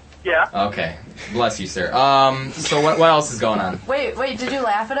there? Yeah. Okay, bless you, sir. So what else is going on? Wait, did you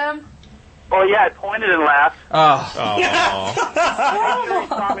laugh at him? Oh yeah, I pointed and laughed. Oh. He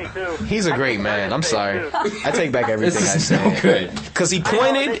saw me too. He's a great man. I'm sorry. I take back everything I said. No good. Because he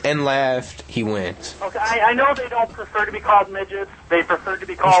pointed and laughed, he went. Okay, I know they don't prefer to be called midgets. They prefer to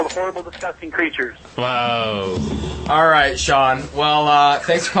be called horrible, disgusting creatures. Whoa. All right, Sean. Well,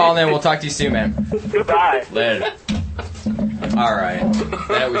 thanks for calling in. We'll talk to you soon, man. Goodbye. Later. All right,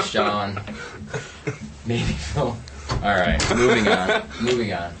 that was Sean. Maybe Phil. All right, moving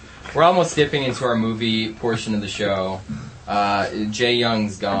on. We're almost dipping into our movie portion of the show. Jay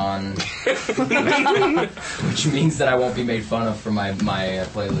Young's gone, which means that I won't be made fun of for my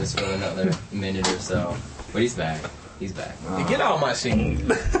playlist for another minute or so. But he's back. Get out of my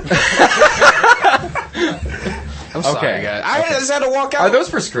scene. I'm sorry, guys. I just had to walk out. Are those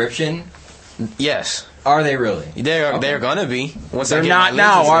prescription? Yes. Are they really? They're gonna be. Once they're not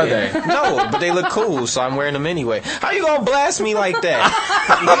now, are they? No, but they look cool, so I'm wearing them anyway. How you gonna blast me like that?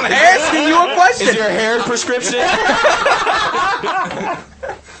 I'm asking you a question. Is your hair prescription?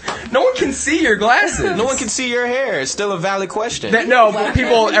 No one can see your glasses. No one can see your hair. It's still a valid question.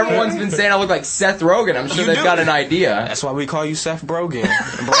 Everyone's been saying I look like Seth Rogen. I'm sure they've got an idea. That's why we call you Seth Brogan.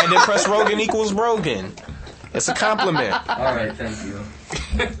 Brandon Press Rogan equals Brogan. It's a compliment. All right, thank you.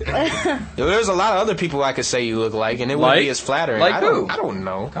 There's a lot of other people I could say you look like, and it wouldn't be as flattering. Like who? I don't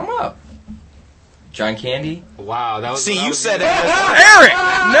know. Come up. John Candy? Wow, that was. See, you said that. Eric!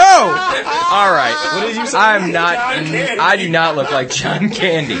 No! All right. What did you say? I'm not. I do not look like John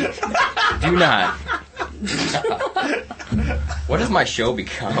Candy. Do not. What has my show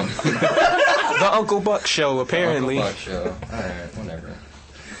become? The Uncle Buck Show, apparently. Uncle Buck Show. All right, whatever.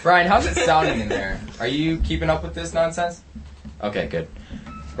 Brian, how's it sounding in there? Are you keeping up with this nonsense? Okay, good.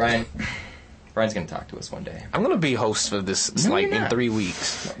 Brian's gonna talk to us one day. I'm gonna be host for this in 3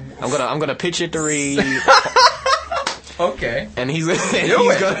 weeks. I'm gonna pitch it to Reed. Okay. And he's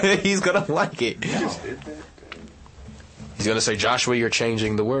gonna like it. No. He's gonna say, Joshua, you're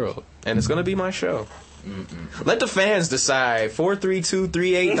changing the world, and it's gonna be my show. Mm-mm. Let the fans decide.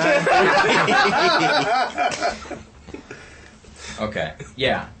 432-3893. Okay.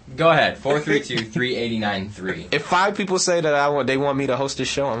 Yeah. Go ahead. 432-389-3. If 5 people say that they want me to host this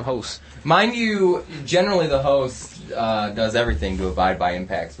show, I'm host. Mind you, generally the host does everything to abide by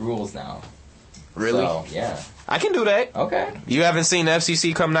Impact's rules now. Really? So, yeah. I can do that. Okay. You haven't seen the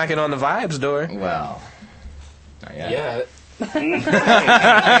FCC come knocking on the Vibes door. Well, not yet. Yeah. Hey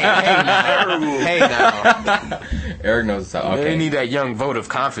now. Eric knows how. Okay. They need that young vote of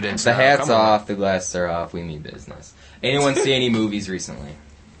confidence. The now. hat's Come on. off, the glasses are off, we mean business. Anyone see any movies recently?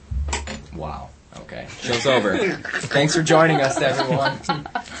 Wow. Okay. Show's over. Thanks for joining us, everyone.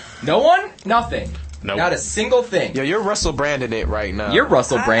 No one? Nothing. Nope. Not a single thing. Yo, you're Russell Brandon it right now. You're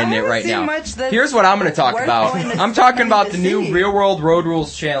Russell Brandon it right now. Here's what I'm going to talk about. I'm talking about the new Real World Road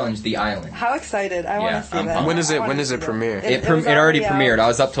Rules Challenge, The Island. How excited! I want to see that. When is it premiere? It already premiered. I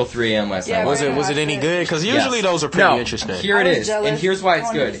was up till 3 a.m. last night. Was it any good? Because usually those are pretty interesting. Here it is, and here's why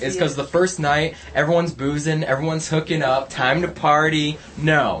it's good. It's because the first night everyone's boozing, everyone's hooking up, time to party.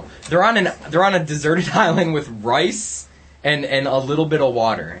 No, they're on a deserted island with rice and a little bit of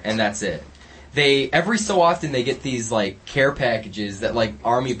water, and that's it. Every so often they get these like care packages that like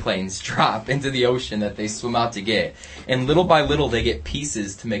army planes drop into the ocean that they swim out to get. And little by little they get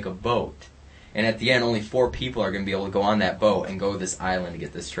pieces to make a boat. And at the end only 4 people are going to be able to go on that boat and go to this island to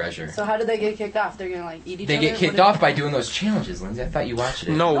get this treasure. So how do they get kicked off? They're going to like eat each other? They get kicked off by doing those challenges, Lindsay. I thought you watched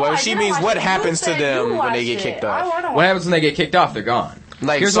it. No, she means what happens to them when they get kicked off. What happens when they get kicked off? They're gone.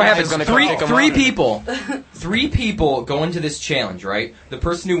 Like, here's what happens. 3 people go into this challenge, right? The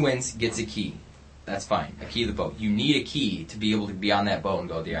person who wins gets a key. That's fine. A key to the boat. You need a key to be able to be on that boat and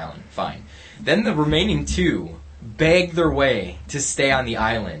go to the island. Fine. Then the remaining 2 beg their way to stay on the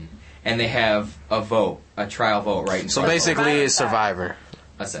island, and they have a trial vote, right? So basically it's Survivor.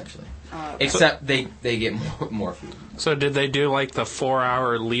 Essentially. Except they get more food. So did they do like the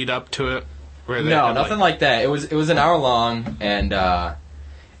 4-hour lead up to it? Where they No, nothing like that. It was an hour long, and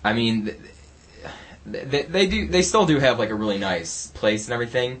I mean, they still do have like a really nice place and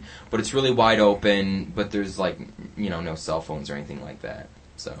everything, but it's really wide open. But there's like no cell phones or anything like that.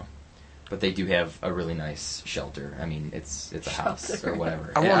 So, but they do have a really nice shelter. I mean, it's a house or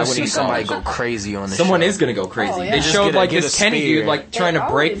whatever. I want to see somebody go crazy on this. Someone show. is going to go crazy. Oh, yeah. They showed like this Kenny dude like trying to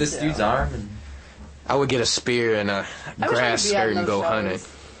break this do. dude's arm. And I would get a spear and a grass skirt and go hunting.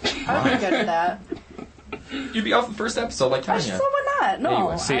 I would get that. You'd be off the first episode like Tanya. So we're not. No.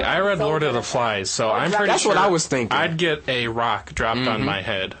 Anyway. See, I read Lord of the Flies, so I'm pretty That's sure what I was thinking. I'd get a rock dropped on my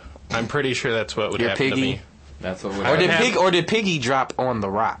head. I'm pretty sure that's what would happen to me. That's what would happen. Or did Piggy drop on the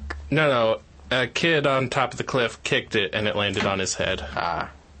rock? No. A kid on top of the cliff kicked it and it landed on his head.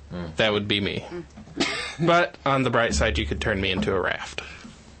 That would be me. But on the bright side, you could turn me into a raft.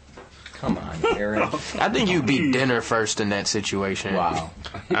 Come on, Aaron. I think you'd be dinner first in that situation. Wow.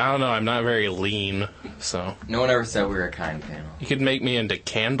 I don't know. I'm not very lean, so. No one ever said we were a kind panel. You could make me into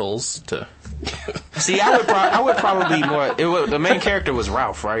candles to. See, I would probably more. The main character was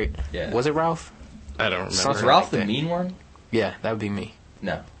Ralph, right? Yeah. Was it Ralph? I don't remember. Was Ralph the mean one? Yeah, that would be me.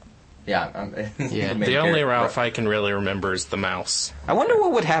 No. Yeah. Yeah. The only Ralph I can really remember is the mouse. I wonder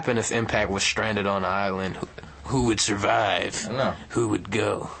what would happen if Impact was stranded on an island. Who would survive? I don't know. Who would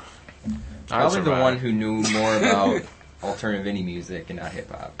go? Probably the one who knew more about alternative indie music and not hip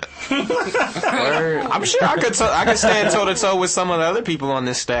hop. I'm sure I could stand toe to toe with some of the other people on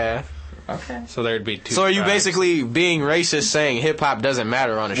this staff. Okay. So there'd be 2. So are you basically being racist, saying hip hop doesn't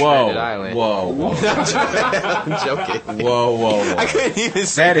matter on a stranded island? Whoa. I'm joking. Whoa. I couldn't even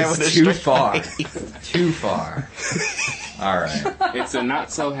say that with is a too straight far. face. Too far. All right. It's a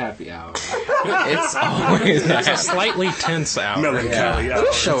not so happy hour. It's always It's a slightly tense hour. Melancholy. Yeah.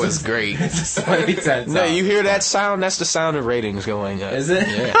 This show is great. It's a slightly tense. No, you hear that sound? That's the sound of ratings going up. Is it?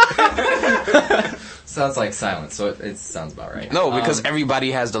 Yeah. Sounds like silence, so it sounds about right. No, because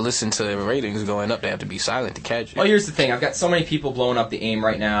everybody has to listen to the ratings going up. They have to be silent to catch it. Well, here's the thing. I've got so many people blowing up the AIM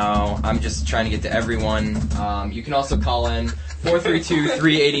right now. I'm just trying to get to everyone. You can also call in.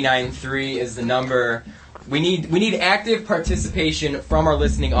 432-389-3 is the number. We need active participation from our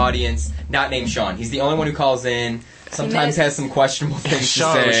listening audience, not named Sean. He's the only one who calls in. Sometimes has some questionable things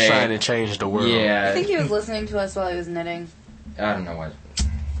Sean to say. was trying to change the world. Yeah. I think he was listening to us while he was knitting. I don't know what's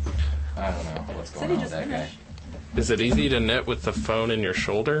going on with that guy. Is it easy to knit with the phone in your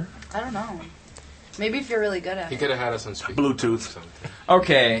shoulder? I don't know. Maybe if you're really good at He it. could have had us on speaker. Bluetooth.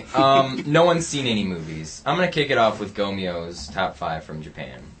 Okay, no one's seen any movies. I'm going to kick it off with Gomyo's top 5 from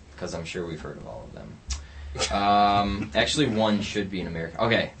Japan, because I'm sure we've heard of all of them. Actually, one should be in America.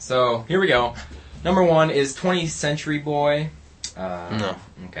 Okay, so here we go. Number 1 is 20th Century Boy. No.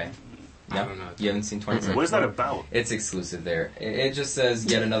 Okay. I don't know. You haven't seen 20th Century What is that Boy? about? It's exclusive there. It just says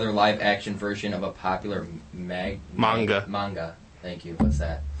yet another live-action version of a popular Manga. Manga. Thank you. What's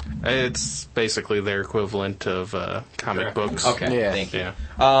that? It's basically their equivalent of comic books. Okay, thank you.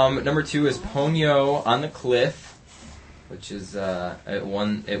 Yeah. Number 2 is Ponyo on the Cliff, which is it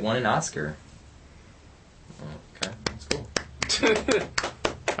won an Oscar. Okay, that's cool.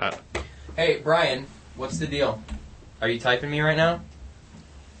 Hey, Brian, what's the deal? Are you typing me right now?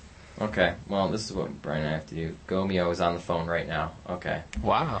 Okay, well, this is what Brian and I have to do. Gomeo is on the phone right now. Okay.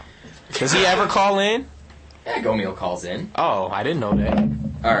 Wow. Does he ever call in? Yeah, Gomeo calls in. Oh, I didn't know that.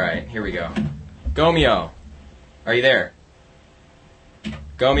 All right, here we go. Gomeo, are you there?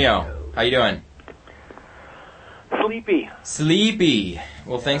 Gomeo, how you doing? Sleepy.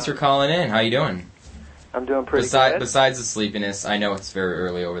 Well, thanks for calling in. How you doing? I'm doing pretty good. Besides the sleepiness, I know it's very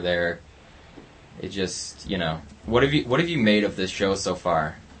early over there. It just, what have you made of this show so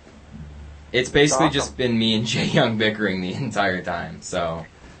far? It's basically just been me and Jay Young bickering the entire time. So.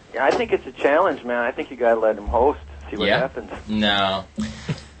 Yeah, I think it's a challenge, man. I think you gotta let him host. See what happens. No.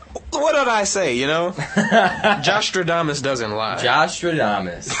 What did I say, Josh Stradamus doesn't lie. Josh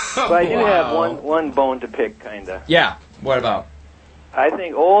Stradamus. But I do have one bone to pick, kinda. Yeah, what about? I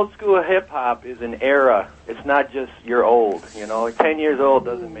think old school hip-hop is an era. It's not just you're old, 10 years old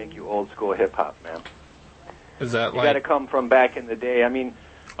doesn't make you old school hip-hop, man. Is that you gotta come from back in the day. I mean,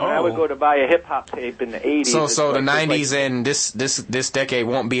 when I would go to buy a hip-hop tape in the 80s... So the 90s and this decade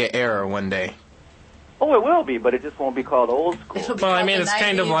won't be an era one day? Oh, it will be, but it just won't be called old school. Well, I mean, it's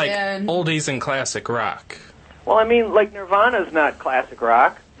kind of like oldies and classic rock. Well, I mean, like Nirvana's not classic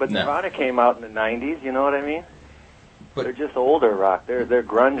rock, but Nirvana came out in the 90s, you know what I mean? But they're just older rock. They're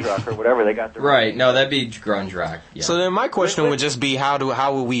grunge rock or whatever. They got the right. No, that'd be grunge rock. Yeah. So then my question would just be how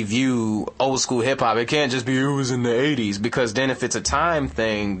would we view old school hip hop? It can't just be it was in the 80s, because then if it's a time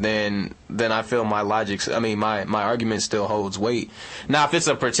thing, then I feel my argument still holds weight. Now if it's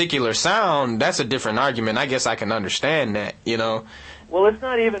a particular sound, that's a different argument. I guess I can understand that, Well, it's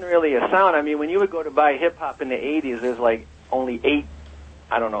not even really a sound. I mean, when you would go to buy hip hop in the 80s, there's like only 8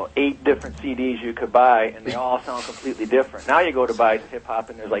 different CDs you could buy, and they all sound completely different. Now you go to buy hip-hop,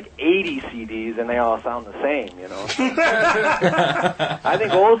 and there's like 80 CDs, and they all sound the same, I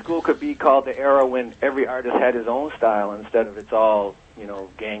think old school could be called the era when every artist had his own style instead of it's all,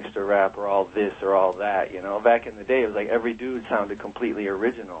 gangster rap or all this or all that, Back in the day, it was like every dude sounded completely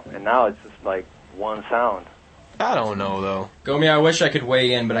original, and now it's just like one sound. I don't know, though. Gomi, I wish I could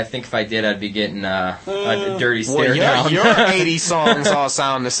weigh in, but I think if I did, I'd be getting a dirty stare down. Your 80 songs all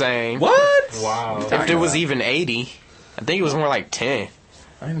sound the same. What? Wow. If there was even 80. I think it was more like 10. I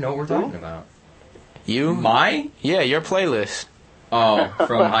don't even know what we're talking about. You? My? Yeah, your playlist. Oh,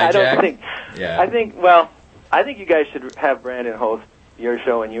 from Hijack? I think you guys should have Brandon host your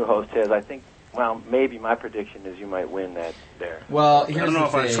show and you host his. I think, maybe my prediction is you might win that there. Well, I don't know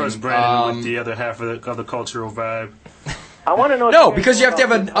if I trust Brandon with the other half of the cultural vibe. I want to know. No, because you have to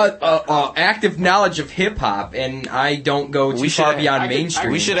have a active knowledge of hip hop, and I don't go too far beyond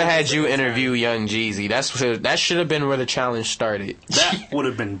mainstream. We should have had you interview Young Jeezy. That should have been where the challenge started. That would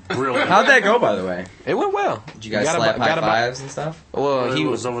have been brilliant. How'd that go, by the way? It went well. Did you guys slap high fives and stuff? Well, he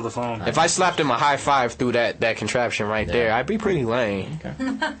was over the phone. If I slapped him a high five through that contraption right there, I'd be pretty lame.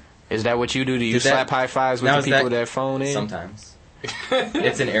 Okay. Is that what you do? Do you slap high fives with the people that phone in? Sometimes.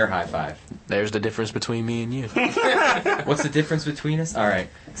 It's an air high five. There's the difference between me and you. What's the difference between us? All right,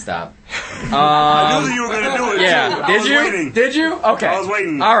 stop. I knew that you were going to do it. Yeah, too. did you? Waiting. Did you? Okay. I was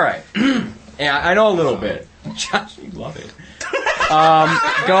waiting. All right. Yeah, I know a little bit. Josh, you love it.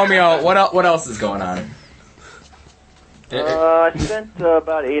 Gomeo, what else is going on? I spent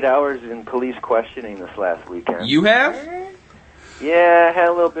about 8 hours in police questioning this last weekend. You have? Yeah, I had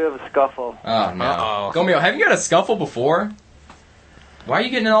a little bit of a scuffle. Oh, no. Gomeo, have you got a scuffle before? Why are you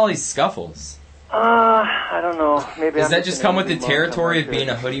getting in all these scuffles? I don't know. Maybe does that just come with the territory of being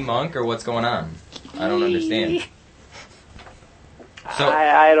a hoodie monk, or what's going on? I don't understand. So,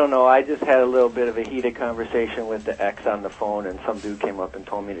 I don't know. I just had a little bit of a heated conversation with the ex on the phone, and some dude came up and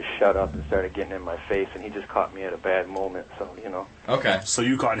told me to shut up and started getting in my face, and he just caught me at a bad moment, so, Okay. So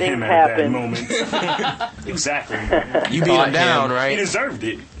you caught him at a bad moment. Exactly. You beat him down, right? He deserved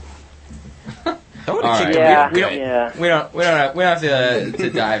it. We don't have to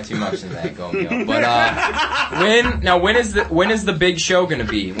dive too much into that, Gomeo. But when is the big show going to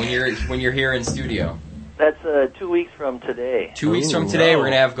be when you're here in studio? That's 2 weeks from today. 2 weeks from today, we're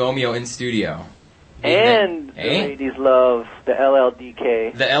going to have Gomeo in studio. And the ladies love the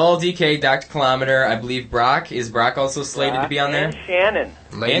LLDK. The LLDK, Dr. Kilometer. I believe Brock. Is Brock also slated to be on there? And Shannon.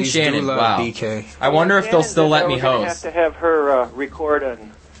 And Shannon, wow. DK. I wonder if they'll still let me host. We're going to have to have her record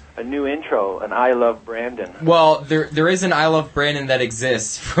a new intro, an I Love Brandon. Well, there is an I Love Brandon that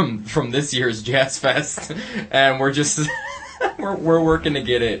exists from this year's Jazz Fest, and we're just We're working to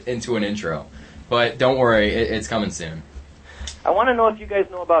get it into an intro. But don't worry, it's coming soon. I want to know if you guys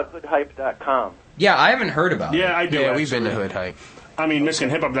know about hoodhype.com. Yeah, I haven't heard about it. Yeah, I do. Yeah, we've been to Hood Hype. I mean,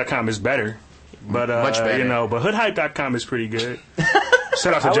 MichiganHipHop.com is better. But, much better. But hoodhype.com is pretty good.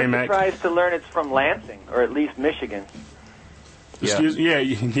 Shout out to J Mac. I was surprised to learn it's from Lansing, or at least Michigan. Yeah,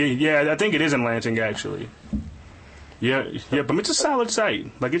 I think it is in Lansing, actually. Yeah, but it's a solid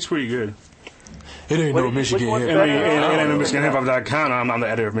site. Like, it's pretty good. It ain't no Michigan Hip-Hop. And MichiganHipHop.com, I'm the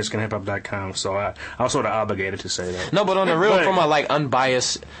editor of MichiganHipHop.com, so I was sort of obligated to say that. No, but on the real, from a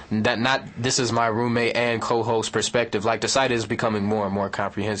unbiased, this is my roommate and co-host perspective, the site is becoming more and more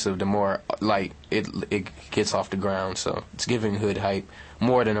comprehensive the more it gets off the ground. So it's giving Hood Hype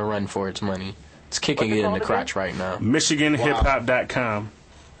more than a run for its money. It's kicking it in the crotch right now. MichiganHipHop.com.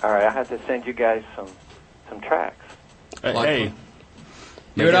 All right, I have to send you guys some tracks. Hey.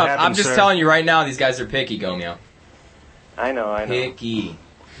 Give it up. I'm just telling you right now, these guys are picky, Gomeo. I know. Picky.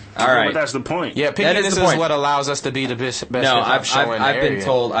 All right. But that's the point. Yeah, pickiness is what allows us to be the best hip-hop show in the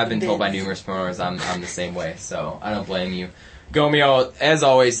area. I've been told by numerous promoters I'm the same way, so I don't blame you. Gomeo, as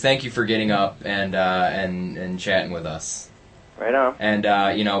always, thank you for getting up and chatting with us. Right on. And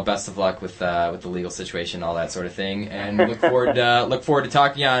best of luck with the legal situation, all that sort of thing. And look forward to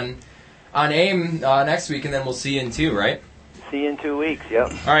talking on AIM next week, and then we'll see you in 2, right? See you in 2 weeks, yep.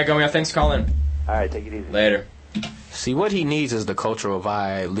 All right, Gomeo, thanks for calling. All right, take it easy. Later. See, what he needs is the Cultural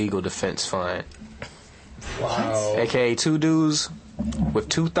Vibe Legal Defense Fund. Wow. AKA 2 dudes with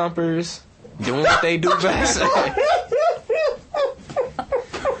 2 thumpers doing what they do best.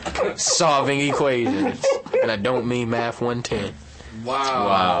 Solving equations. And I don't mean Math 110.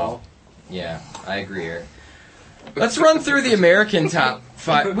 Wow. Yeah, I agree here. Let's run through the American top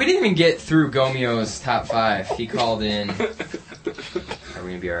 5. We didn't even get through Gomeo's top 5. He called in. Are we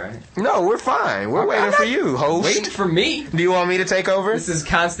going to be alright? No, we're fine. We're waiting for you, host. Waiting for me. Do you want me to take over? This is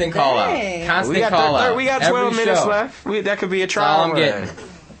constant call out. Constant call out. We got 12 minutes left. That could be a trial. That's all I'm getting.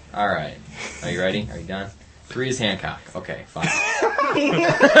 Alright. Are you ready? Are you done? 3 is Hancock. Okay, fine.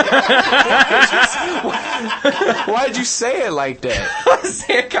 Why'd you say it like that?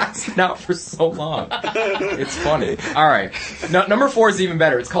 Hancock's been out for so long. It's funny. Alright. Number 4 is even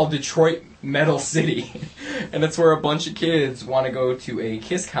better. It's called Detroit Metal City. And it's where a bunch of kids want to go to a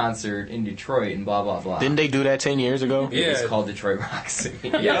KISS concert in Detroit and blah, blah, blah. Didn't they do that 10 years ago? Yeah. It's called Detroit Rock City.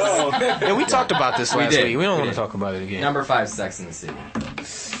 Yes. Yeah, we talked about this last week. We don't want to talk about it again. Number 5, Sex and the City.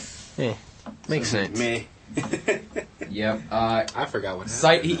 Yeah. Makes sense. Me. Yep. I forgot what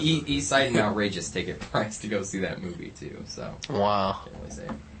happened. He cited an outrageous ticket price to go see that movie, too. So wow. Can't really say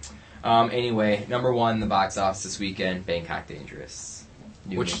it. Anyway, number 1 in the box office this weekend, Bangkok Dangerous.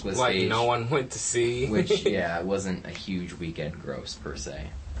 Which, no one went to see. Which, yeah, it wasn't a huge weekend gross, per se.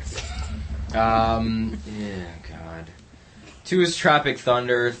 Yeah, God. 2 is Tropic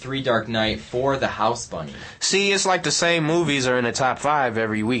Thunder, 3 Dark Knight, 4 The House Bunny. See, it's like the same movies are in the top 5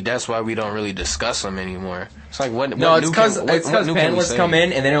 every week. That's why we don't really discuss them anymore. It's like what? No, it's because panelists come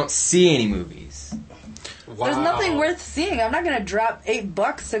in and they don't see any movies. Wow. There's nothing worth seeing. I'm not gonna drop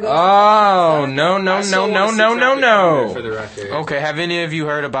 $8 to go. Oh no! For the record. Okay, have any of you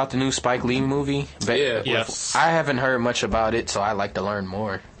heard about the new Spike Lee movie? Yes. I haven't heard much about it, so I'd like to learn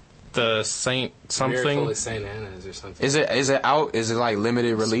more. The Saint something. Miracle at St. Anna's or something. Is it out? Is it like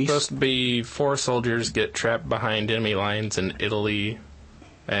limited release? It's supposed to be 4 soldiers get trapped behind enemy lines in Italy,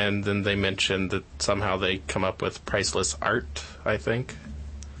 and then they mention that somehow they come up with priceless art. I think.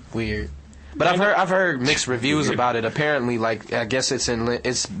 Weird. But I've heard mixed reviews about it. Apparently, I guess it's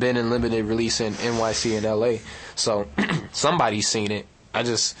been in limited release in NYC and LA, so somebody's seen it. I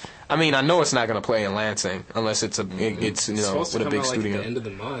know it's not going to play in Lansing unless it's with a big studio. At the end of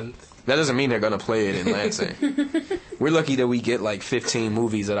the month. That doesn't mean they're going to play it in Lansing. We're lucky that we get 15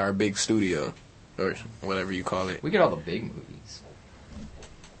 movies at our big studio, or whatever you call it. We get all the big movies.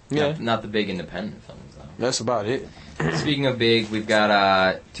 Yeah, not the big independent films though. That's about it. Speaking of big, we've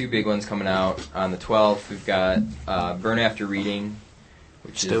got 2 big ones coming out on the 12th. We've got Burn After Reading,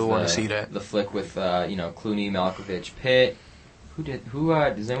 which still want to see that. The flick with Clooney, Malkovich, Pitt.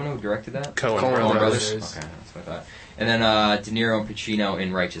 Does anyone know who directed that? Coen Brothers. Okay, that's what I thought. And then De Niro and Pacino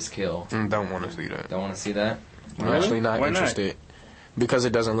in Righteous Kill. Don't want to see that. Don't want to see that? I'm actually not interested. Because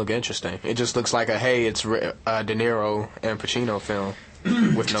it doesn't look interesting. It just looks like it's De Niro and Pacino film.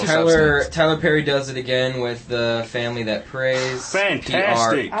 With no substance. Tyler Perry does it again with The Family That Prays.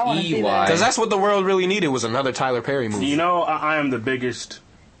 Fantastic. P-R-E-Y. Because that's what the world really needed was another Tyler Perry movie. You know, I am the biggest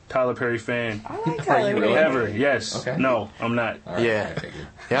Tyler Perry fan. I like Tyler Perry. Ever, yes. Okay. No, I'm not. Right, yeah.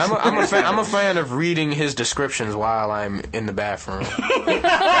 I'm a fan of reading his descriptions while I'm in the bathroom. Like,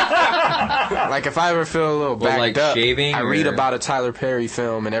 if I ever feel a little backed up, I read about a Tyler Perry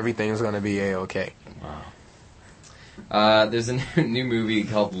film and everything's going to be A-okay. Wow. There's a new movie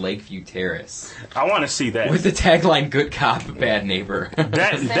called Lakeview Terrace. I want to see that. With the tagline, Good Cop, Bad Neighbor.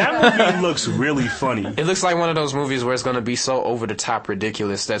 That movie looks really funny. It looks like one of those movies where it's going to be so over-the-top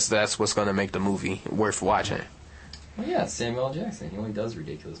ridiculous that's what's going to make the movie worth watching. Well, yeah, Samuel L. Jackson. He only does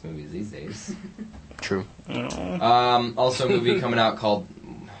ridiculous movies these days. True. Also a movie coming out called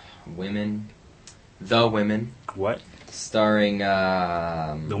Women. The Women. What? Starring...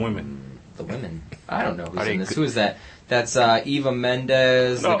 The Women. The Women. I don't know who's in this. Who is that? That's Eva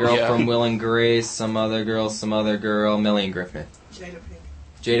Mendes, the girl from Will and Grace, some other girl, Melanie Griffith.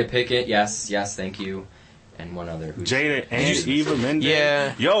 Jada Pinkett, yes, thank you. And one other. Jada and Eva Mendes?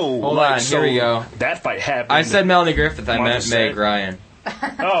 Yeah. Yo, hold on, here we go. That fight happened. I said Melanie Griffith, I meant Meg Ryan.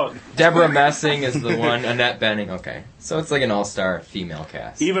 Oh. Deborah Messing is the one, Annette Bening, okay. So it's like an all-star female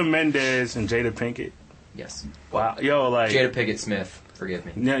cast. Eva Mendes and Jada Pinkett? Yes. Wow, yo, like... Jada Pinkett Smith, forgive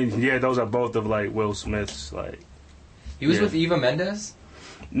me. Yeah, those are both of, like, Will Smith's, like... He was with Eva Mendes?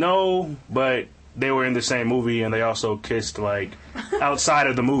 No, but they were in the same movie, and they also kissed, like, outside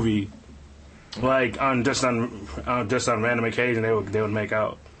of the movie. Like, on random occasion, they would make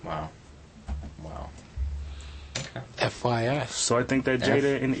out. Wow. Okay. FYI. So I think that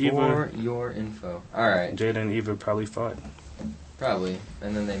Jada and Eva... For your info. Alright. Jada and Eva probably fought. Probably.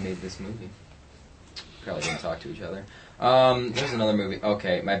 And then they made this movie. Probably didn't talk to each other. There's another movie.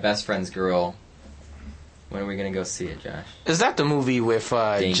 Okay, My Best Friend's Girl. When are we going to go see it, Josh? Is that the movie with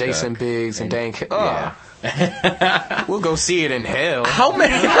Jason Biggs and Dane Cook? Yeah. We'll go see it in hell. How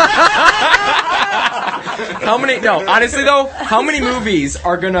many? No, honestly though, how many movies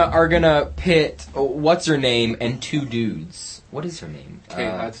are gonna pit what's her name and two dudes? What is her name?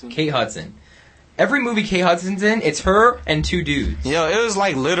 Kate Hudson. Every movie Kate Hudson's in, it's her and two dudes. Yo, it was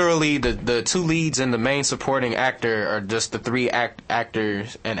like literally the two leads and the main supporting actor are just the three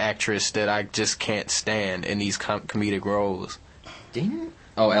actors and actress that I just can't stand in these comedic roles.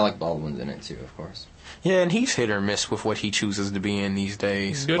 Oh, Alec Baldwin's in it too, of course. Yeah, and he's hit or miss with what he chooses to be in these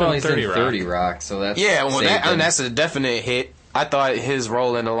days. He's in 30 Rock, so that's... Yeah, well, that's a definite hit. I thought his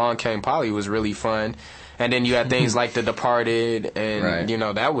role in Along Came Polly was really fun. And then you had things like The Departed, and, you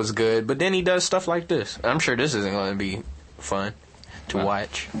know, that was good. But then he does stuff like this. I'm sure this isn't going to be fun to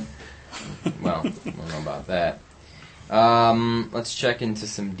watch. Well, I don't know about that. Let's check into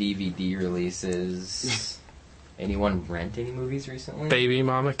some DVD releases. Anyone rent any movies recently? Baby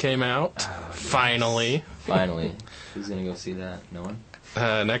Mama came out. Finally. Who's going to go see that? No one?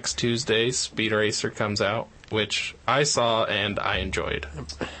 Next Tuesday, Speed Racer comes out, which I saw and I enjoyed.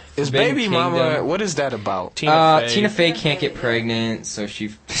 Is Baby Mama, what is that about? Tina Fey can't get pregnant, so she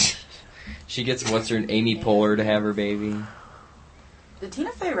gets Amy Poehler to have her baby. Did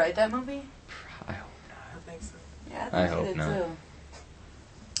Tina Fey write that movie? I hope not. I think so. Yeah, I hope did not. too.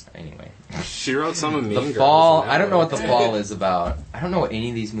 Anyway. She wrote some of The Fall, I don't know what The Fall is about. I don't know what any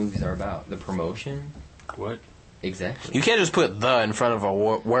of these movies are about. The promotion? What? Exactly. You can't just put "the" in front of a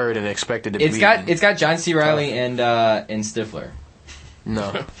word and expect it to be... It's got John C. Reilly and Stifler.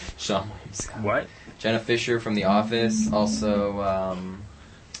 No. Sean William Scott. What? Jenna Fisher from The Office. Also,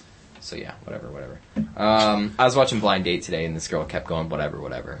 so yeah, whatever. I was watching Blind Date today, and this girl kept going,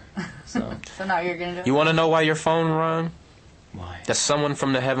 whatever. So now you're going to do it? You want to know why your phone rung? Why? That's someone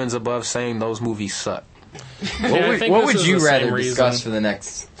from the heavens above saying those movies suck. What would you rather discuss for the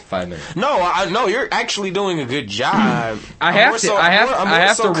next 5 minutes? No, you're actually doing a good job. I have to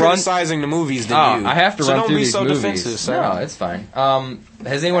run criticizing the movies than you. I have to run through these movies. Don't be so defensive, sir. No, it's fine.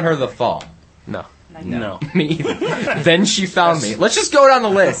 Has anyone heard of The Fall? No. Me either. Then she found me. Let's just go down the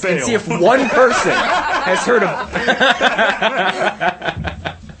list and see if one person has heard of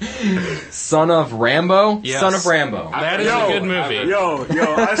Son of Rambo? Yes. Son of Rambo. That is a good movie. Yo,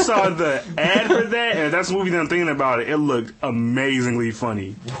 I saw the ad for that, and that's the movie that I'm thinking about. It looked amazingly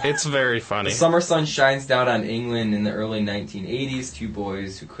funny. It's very funny. The summer sun shines down on England in the early 1980s. Two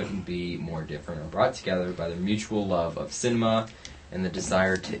boys who couldn't be more different are brought together by their mutual love of cinema and the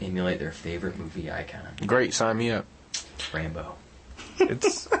desire to emulate their favorite movie icon. Great, sign me up. Rambo.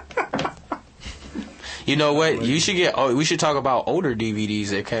 It's... You know what? We should talk about older DVDs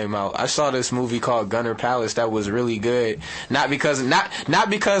that came out. I saw this movie called Gunner Palace that was really good. Not because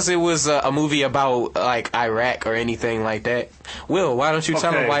it was a movie about like Iraq or anything like that. Will, why don't you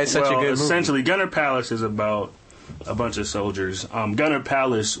tell them why it's such a good movie? Essentially, Gunner Palace is about a bunch of soldiers. Gunner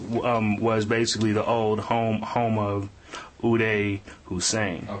Palace was basically the old home of Uday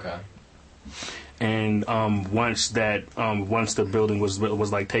Hussein. Okay. And once the building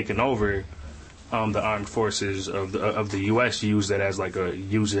was like taken over, the armed forces of the U.S. used it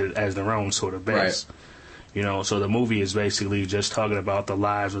as their own sort of base. Right. So the movie is basically just talking about the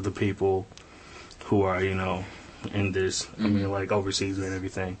lives of the people who are in this, like overseas and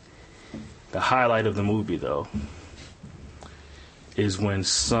everything. The highlight of the movie, though, is when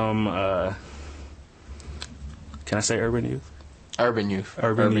some can I say urban youth? Urban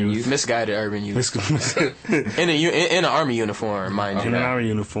youth. Misguided urban youth. in an army uniform, mind you. In an army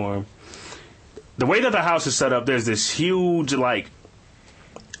uniform. The way that the house is set up, there's this huge, like,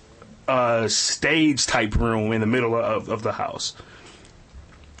 stage type room in the middle of the house.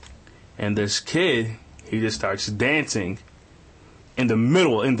 And this kid, he just starts dancing in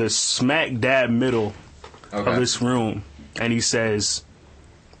the smack dab middle of this room. And he says,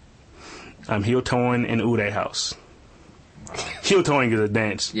 I'm heel toeing in Uday house. Heel toeing is a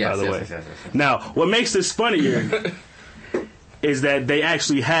dance, by the way. Yes. Now, what makes this funnier is that they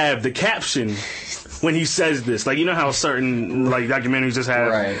actually have the caption when he says this. Like, you know how certain like documentaries just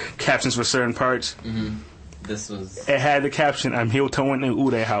have captions for certain parts? Mm-hmm. It had the caption, I'm heel toeing in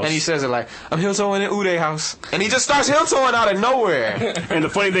Uday house. And he says it like, I'm heel toeing in Uday house. And he just starts heel toeing out of nowhere. And the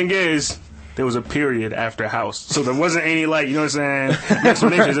funny thing is, there was a period after house. So there wasn't any, like, you know what I'm saying?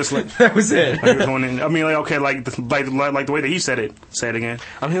 Explanation, just like... That was it. Like, I mean, like, okay, like the way that he said it. Say it again.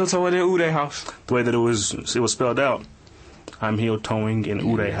 I'm heel toeing in Uday house. The way that it was spelled out. I'm heel toeing in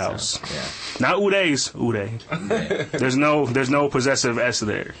Uday house. Yeah. Not Uday's, Uday. Yeah. There's no possessive S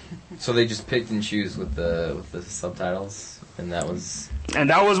there. So they just picked and choose with the subtitles, and that was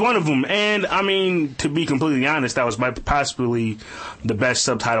one of them. And I mean, to be completely honest, that was possibly the best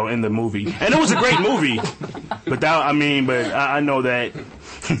subtitle in the movie. And it was a great movie. But I know that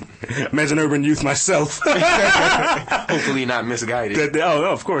I'm as an urban youth myself. Hopefully not misguided.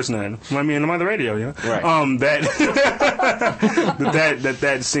 Of course not. I mean, I'm on the radio, you know. Right.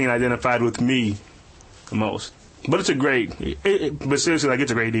 That scene identified with me the most. But it's a great, but seriously, like, it's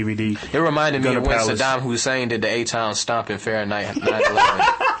a great DVD. It reminded me of when Saddam Hussein did the A-Town stomp in Fahrenheit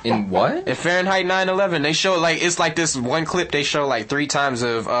 9/11. In what? In Fahrenheit 9/11, they show, like, it's like this one clip they show, like, 3 times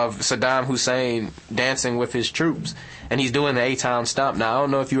of Saddam Hussein dancing with his troops. And he's doing the A-Town stomp. Now, I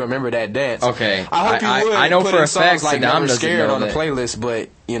don't know if you remember that dance. Okay. I hope you would. I know for a fact like Saddam Never doesn't Scared know on the that. playlist, but,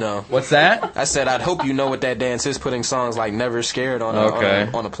 you know. What's that? I said I'd hope you know what that dance is, putting songs like Never Scared on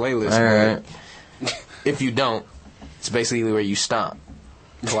a playlist. All right. If you don't, it's basically where you stomp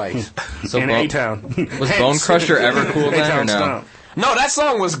twice. So in A-Town. Was Bone Crusher ever cool then or no? Stomp. No, that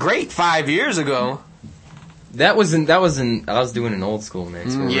song was great 5 years ago. I was doing an old school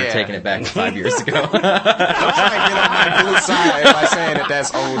mix where we were taking it back 5 years ago. Don't try to get on my good side by saying that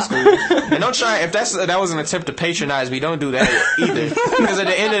that's old school. And don't try, if that was an attempt to patronize me, don't do that either. Because at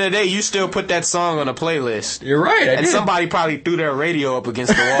the end of the day, you still put that song on a playlist. You're right, I did. Somebody probably threw their radio up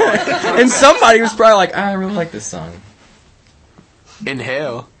against the wall. And somebody was probably like, I really like this song. In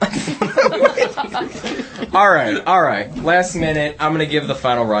hell. All right. Last minute, I'm going to give the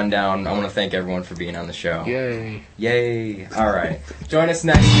final rundown. I want to thank everyone for being on the show. Yay. All right. Join us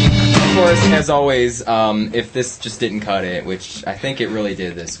next week. Of course, as always, if this just didn't cut it, which I think it really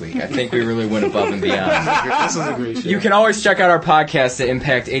did this week. I think we really went above and beyond. This was a great show. You can always check out our podcast at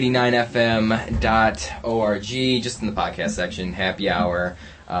impact89fm.org, just in the podcast section, happy hour.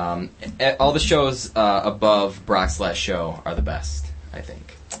 All the shows above Brock/show are the best, I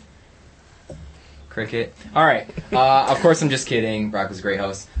think. Cricket. All right. Of course, I'm just kidding. Brock was a great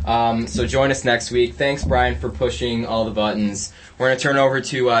host. So join us next week. Thanks, Brian, for pushing all the buttons. We're going to turn over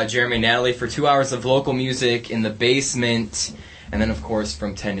to Jeremy and Natalie for 2 hours of local music in the basement. And then, of course,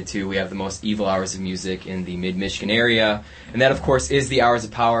 from 10 to 2, we have the most evil hours of music in the mid-Michigan area. And that, of course, is the Hours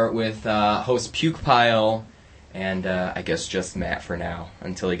of Power with host Puke Pile and I guess just Matt for now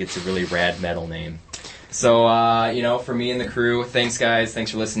until he gets a really rad metal name. So, for me and the crew, thanks, guys.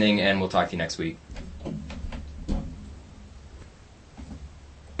 Thanks for listening, and we'll talk to you next week.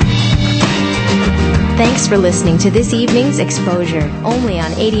 Thanks for listening to this evening's exposure, only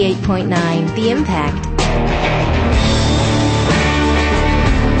on 88.9 The Impact.